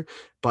draft year.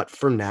 But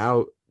for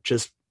now,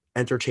 just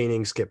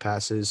entertaining skip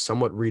passes,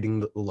 somewhat reading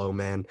the low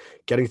man,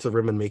 getting to the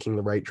rim and making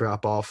the right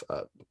drop off,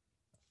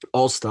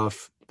 all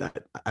stuff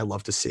that I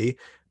love to see.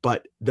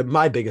 But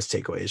my biggest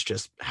takeaway is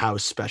just how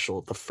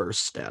special the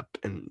first step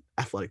and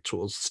athletic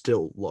tools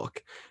still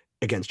look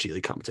against G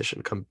League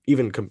competition,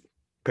 even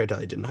compared to how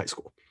they did in high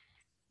school.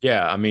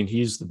 Yeah, I mean,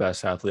 he's the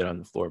best athlete on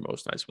the floor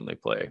most nights when they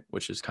play,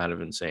 which is kind of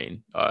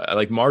insane.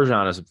 Like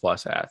Marjan is a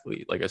plus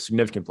athlete, like a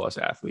significant plus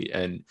athlete.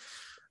 And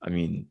I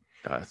mean,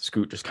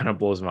 Scoot just kind of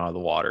blows him out of the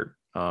water.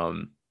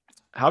 How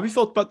have you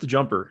felt about the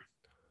jumper?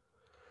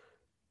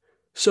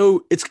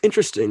 So it's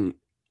interesting.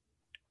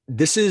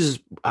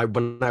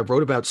 When I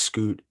wrote about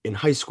Scoot in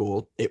high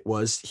school,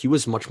 he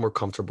was much more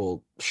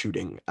comfortable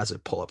shooting as a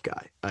pull-up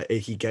guy.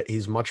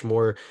 He's much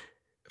more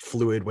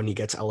fluid when he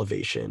gets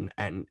elevation,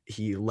 and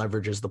he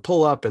leverages the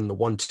pull-up and the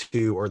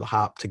 1-2 or the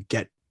hop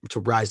to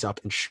rise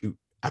up and shoot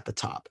at the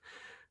top.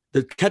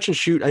 The catch and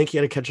shoot, I think he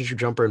had a catch and shoot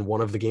jumper in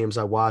one of the games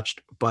I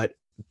watched, but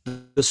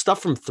the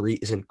stuff from three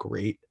isn't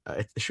great.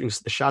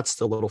 The shot's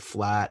still a little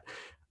flat,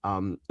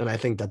 and I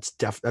think that's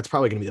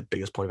probably going to be the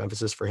biggest point of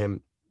emphasis for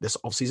him this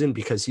offseason,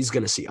 because he's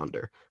going to see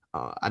under.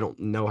 I don't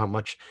know how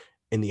much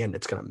in the end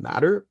it's going to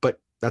matter, but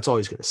that's all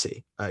he's going to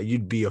see.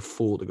 You'd be a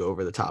fool to go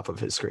over the top of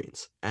his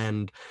screens.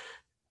 And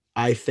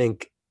I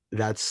think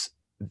that's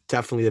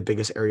definitely the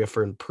biggest area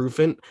for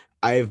improvement.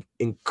 I've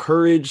been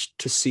encouraged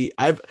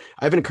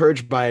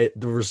by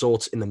the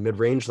results in the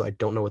mid-range, though I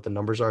don't know what the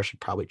numbers are. I should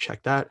probably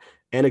check that.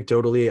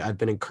 Anecdotally, I've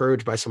been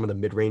encouraged by some of the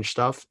mid-range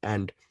stuff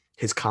and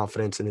his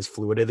confidence and his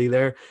fluidity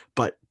there,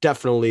 but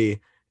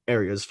definitely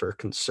areas for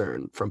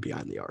concern from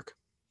behind the arc.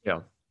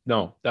 Yeah,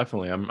 no,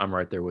 definitely. I'm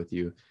right there with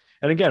you.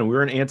 And again,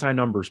 we're an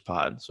anti-numbers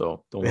pod,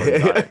 so don't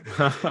worry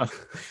about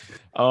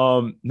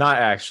it. Not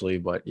actually,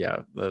 but yeah,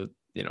 the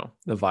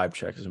vibe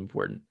check is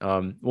important.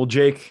 Well,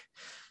 Jake,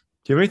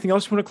 do you have anything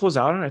else you want to close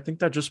out on? I think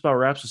that just about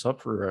wraps us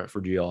up for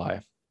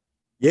GLI.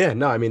 Yeah,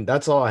 no, I mean,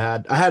 that's all I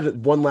had. I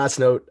had one last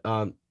note.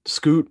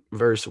 Scoot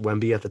versus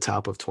Wemby at the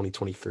top of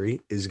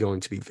 2023 is going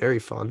to be very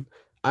fun.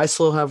 I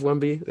still have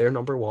Wemby, they're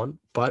number one,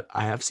 but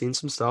I have seen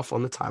some stuff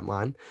on the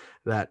timeline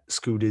that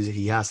Scoot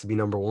he has to be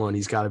number one.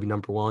 He's got to be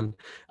number one.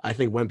 I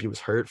think Wemby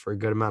was hurt for a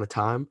good amount of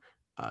time.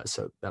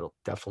 So that'll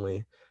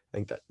definitely, I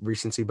think that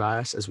recency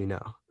bias, as we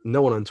know,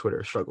 no one on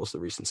Twitter struggles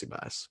with recency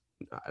bias.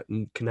 I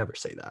can never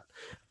say that.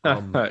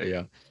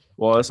 Yeah.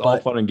 Well, it's all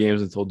fun and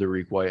games until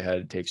Dariq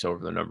Whitehead takes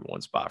over the number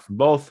one spot from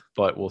both,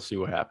 but we'll see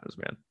what happens,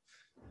 man.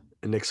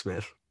 And Nick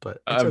Smith, but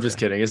I'm just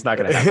kidding. It's not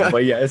going to happen,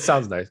 but yeah, it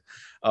sounds nice.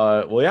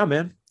 Well, yeah,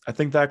 man. I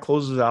think that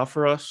closes out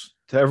for us.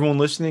 To everyone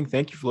listening,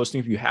 thank you for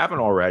listening. If you haven't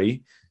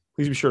already,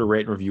 please be sure to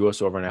rate and review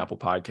us over on Apple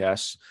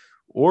Podcasts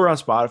or on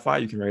Spotify.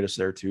 You can rate us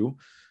there too.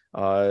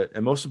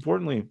 And most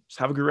importantly, just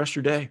have a good rest of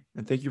your day.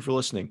 And thank you for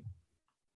listening.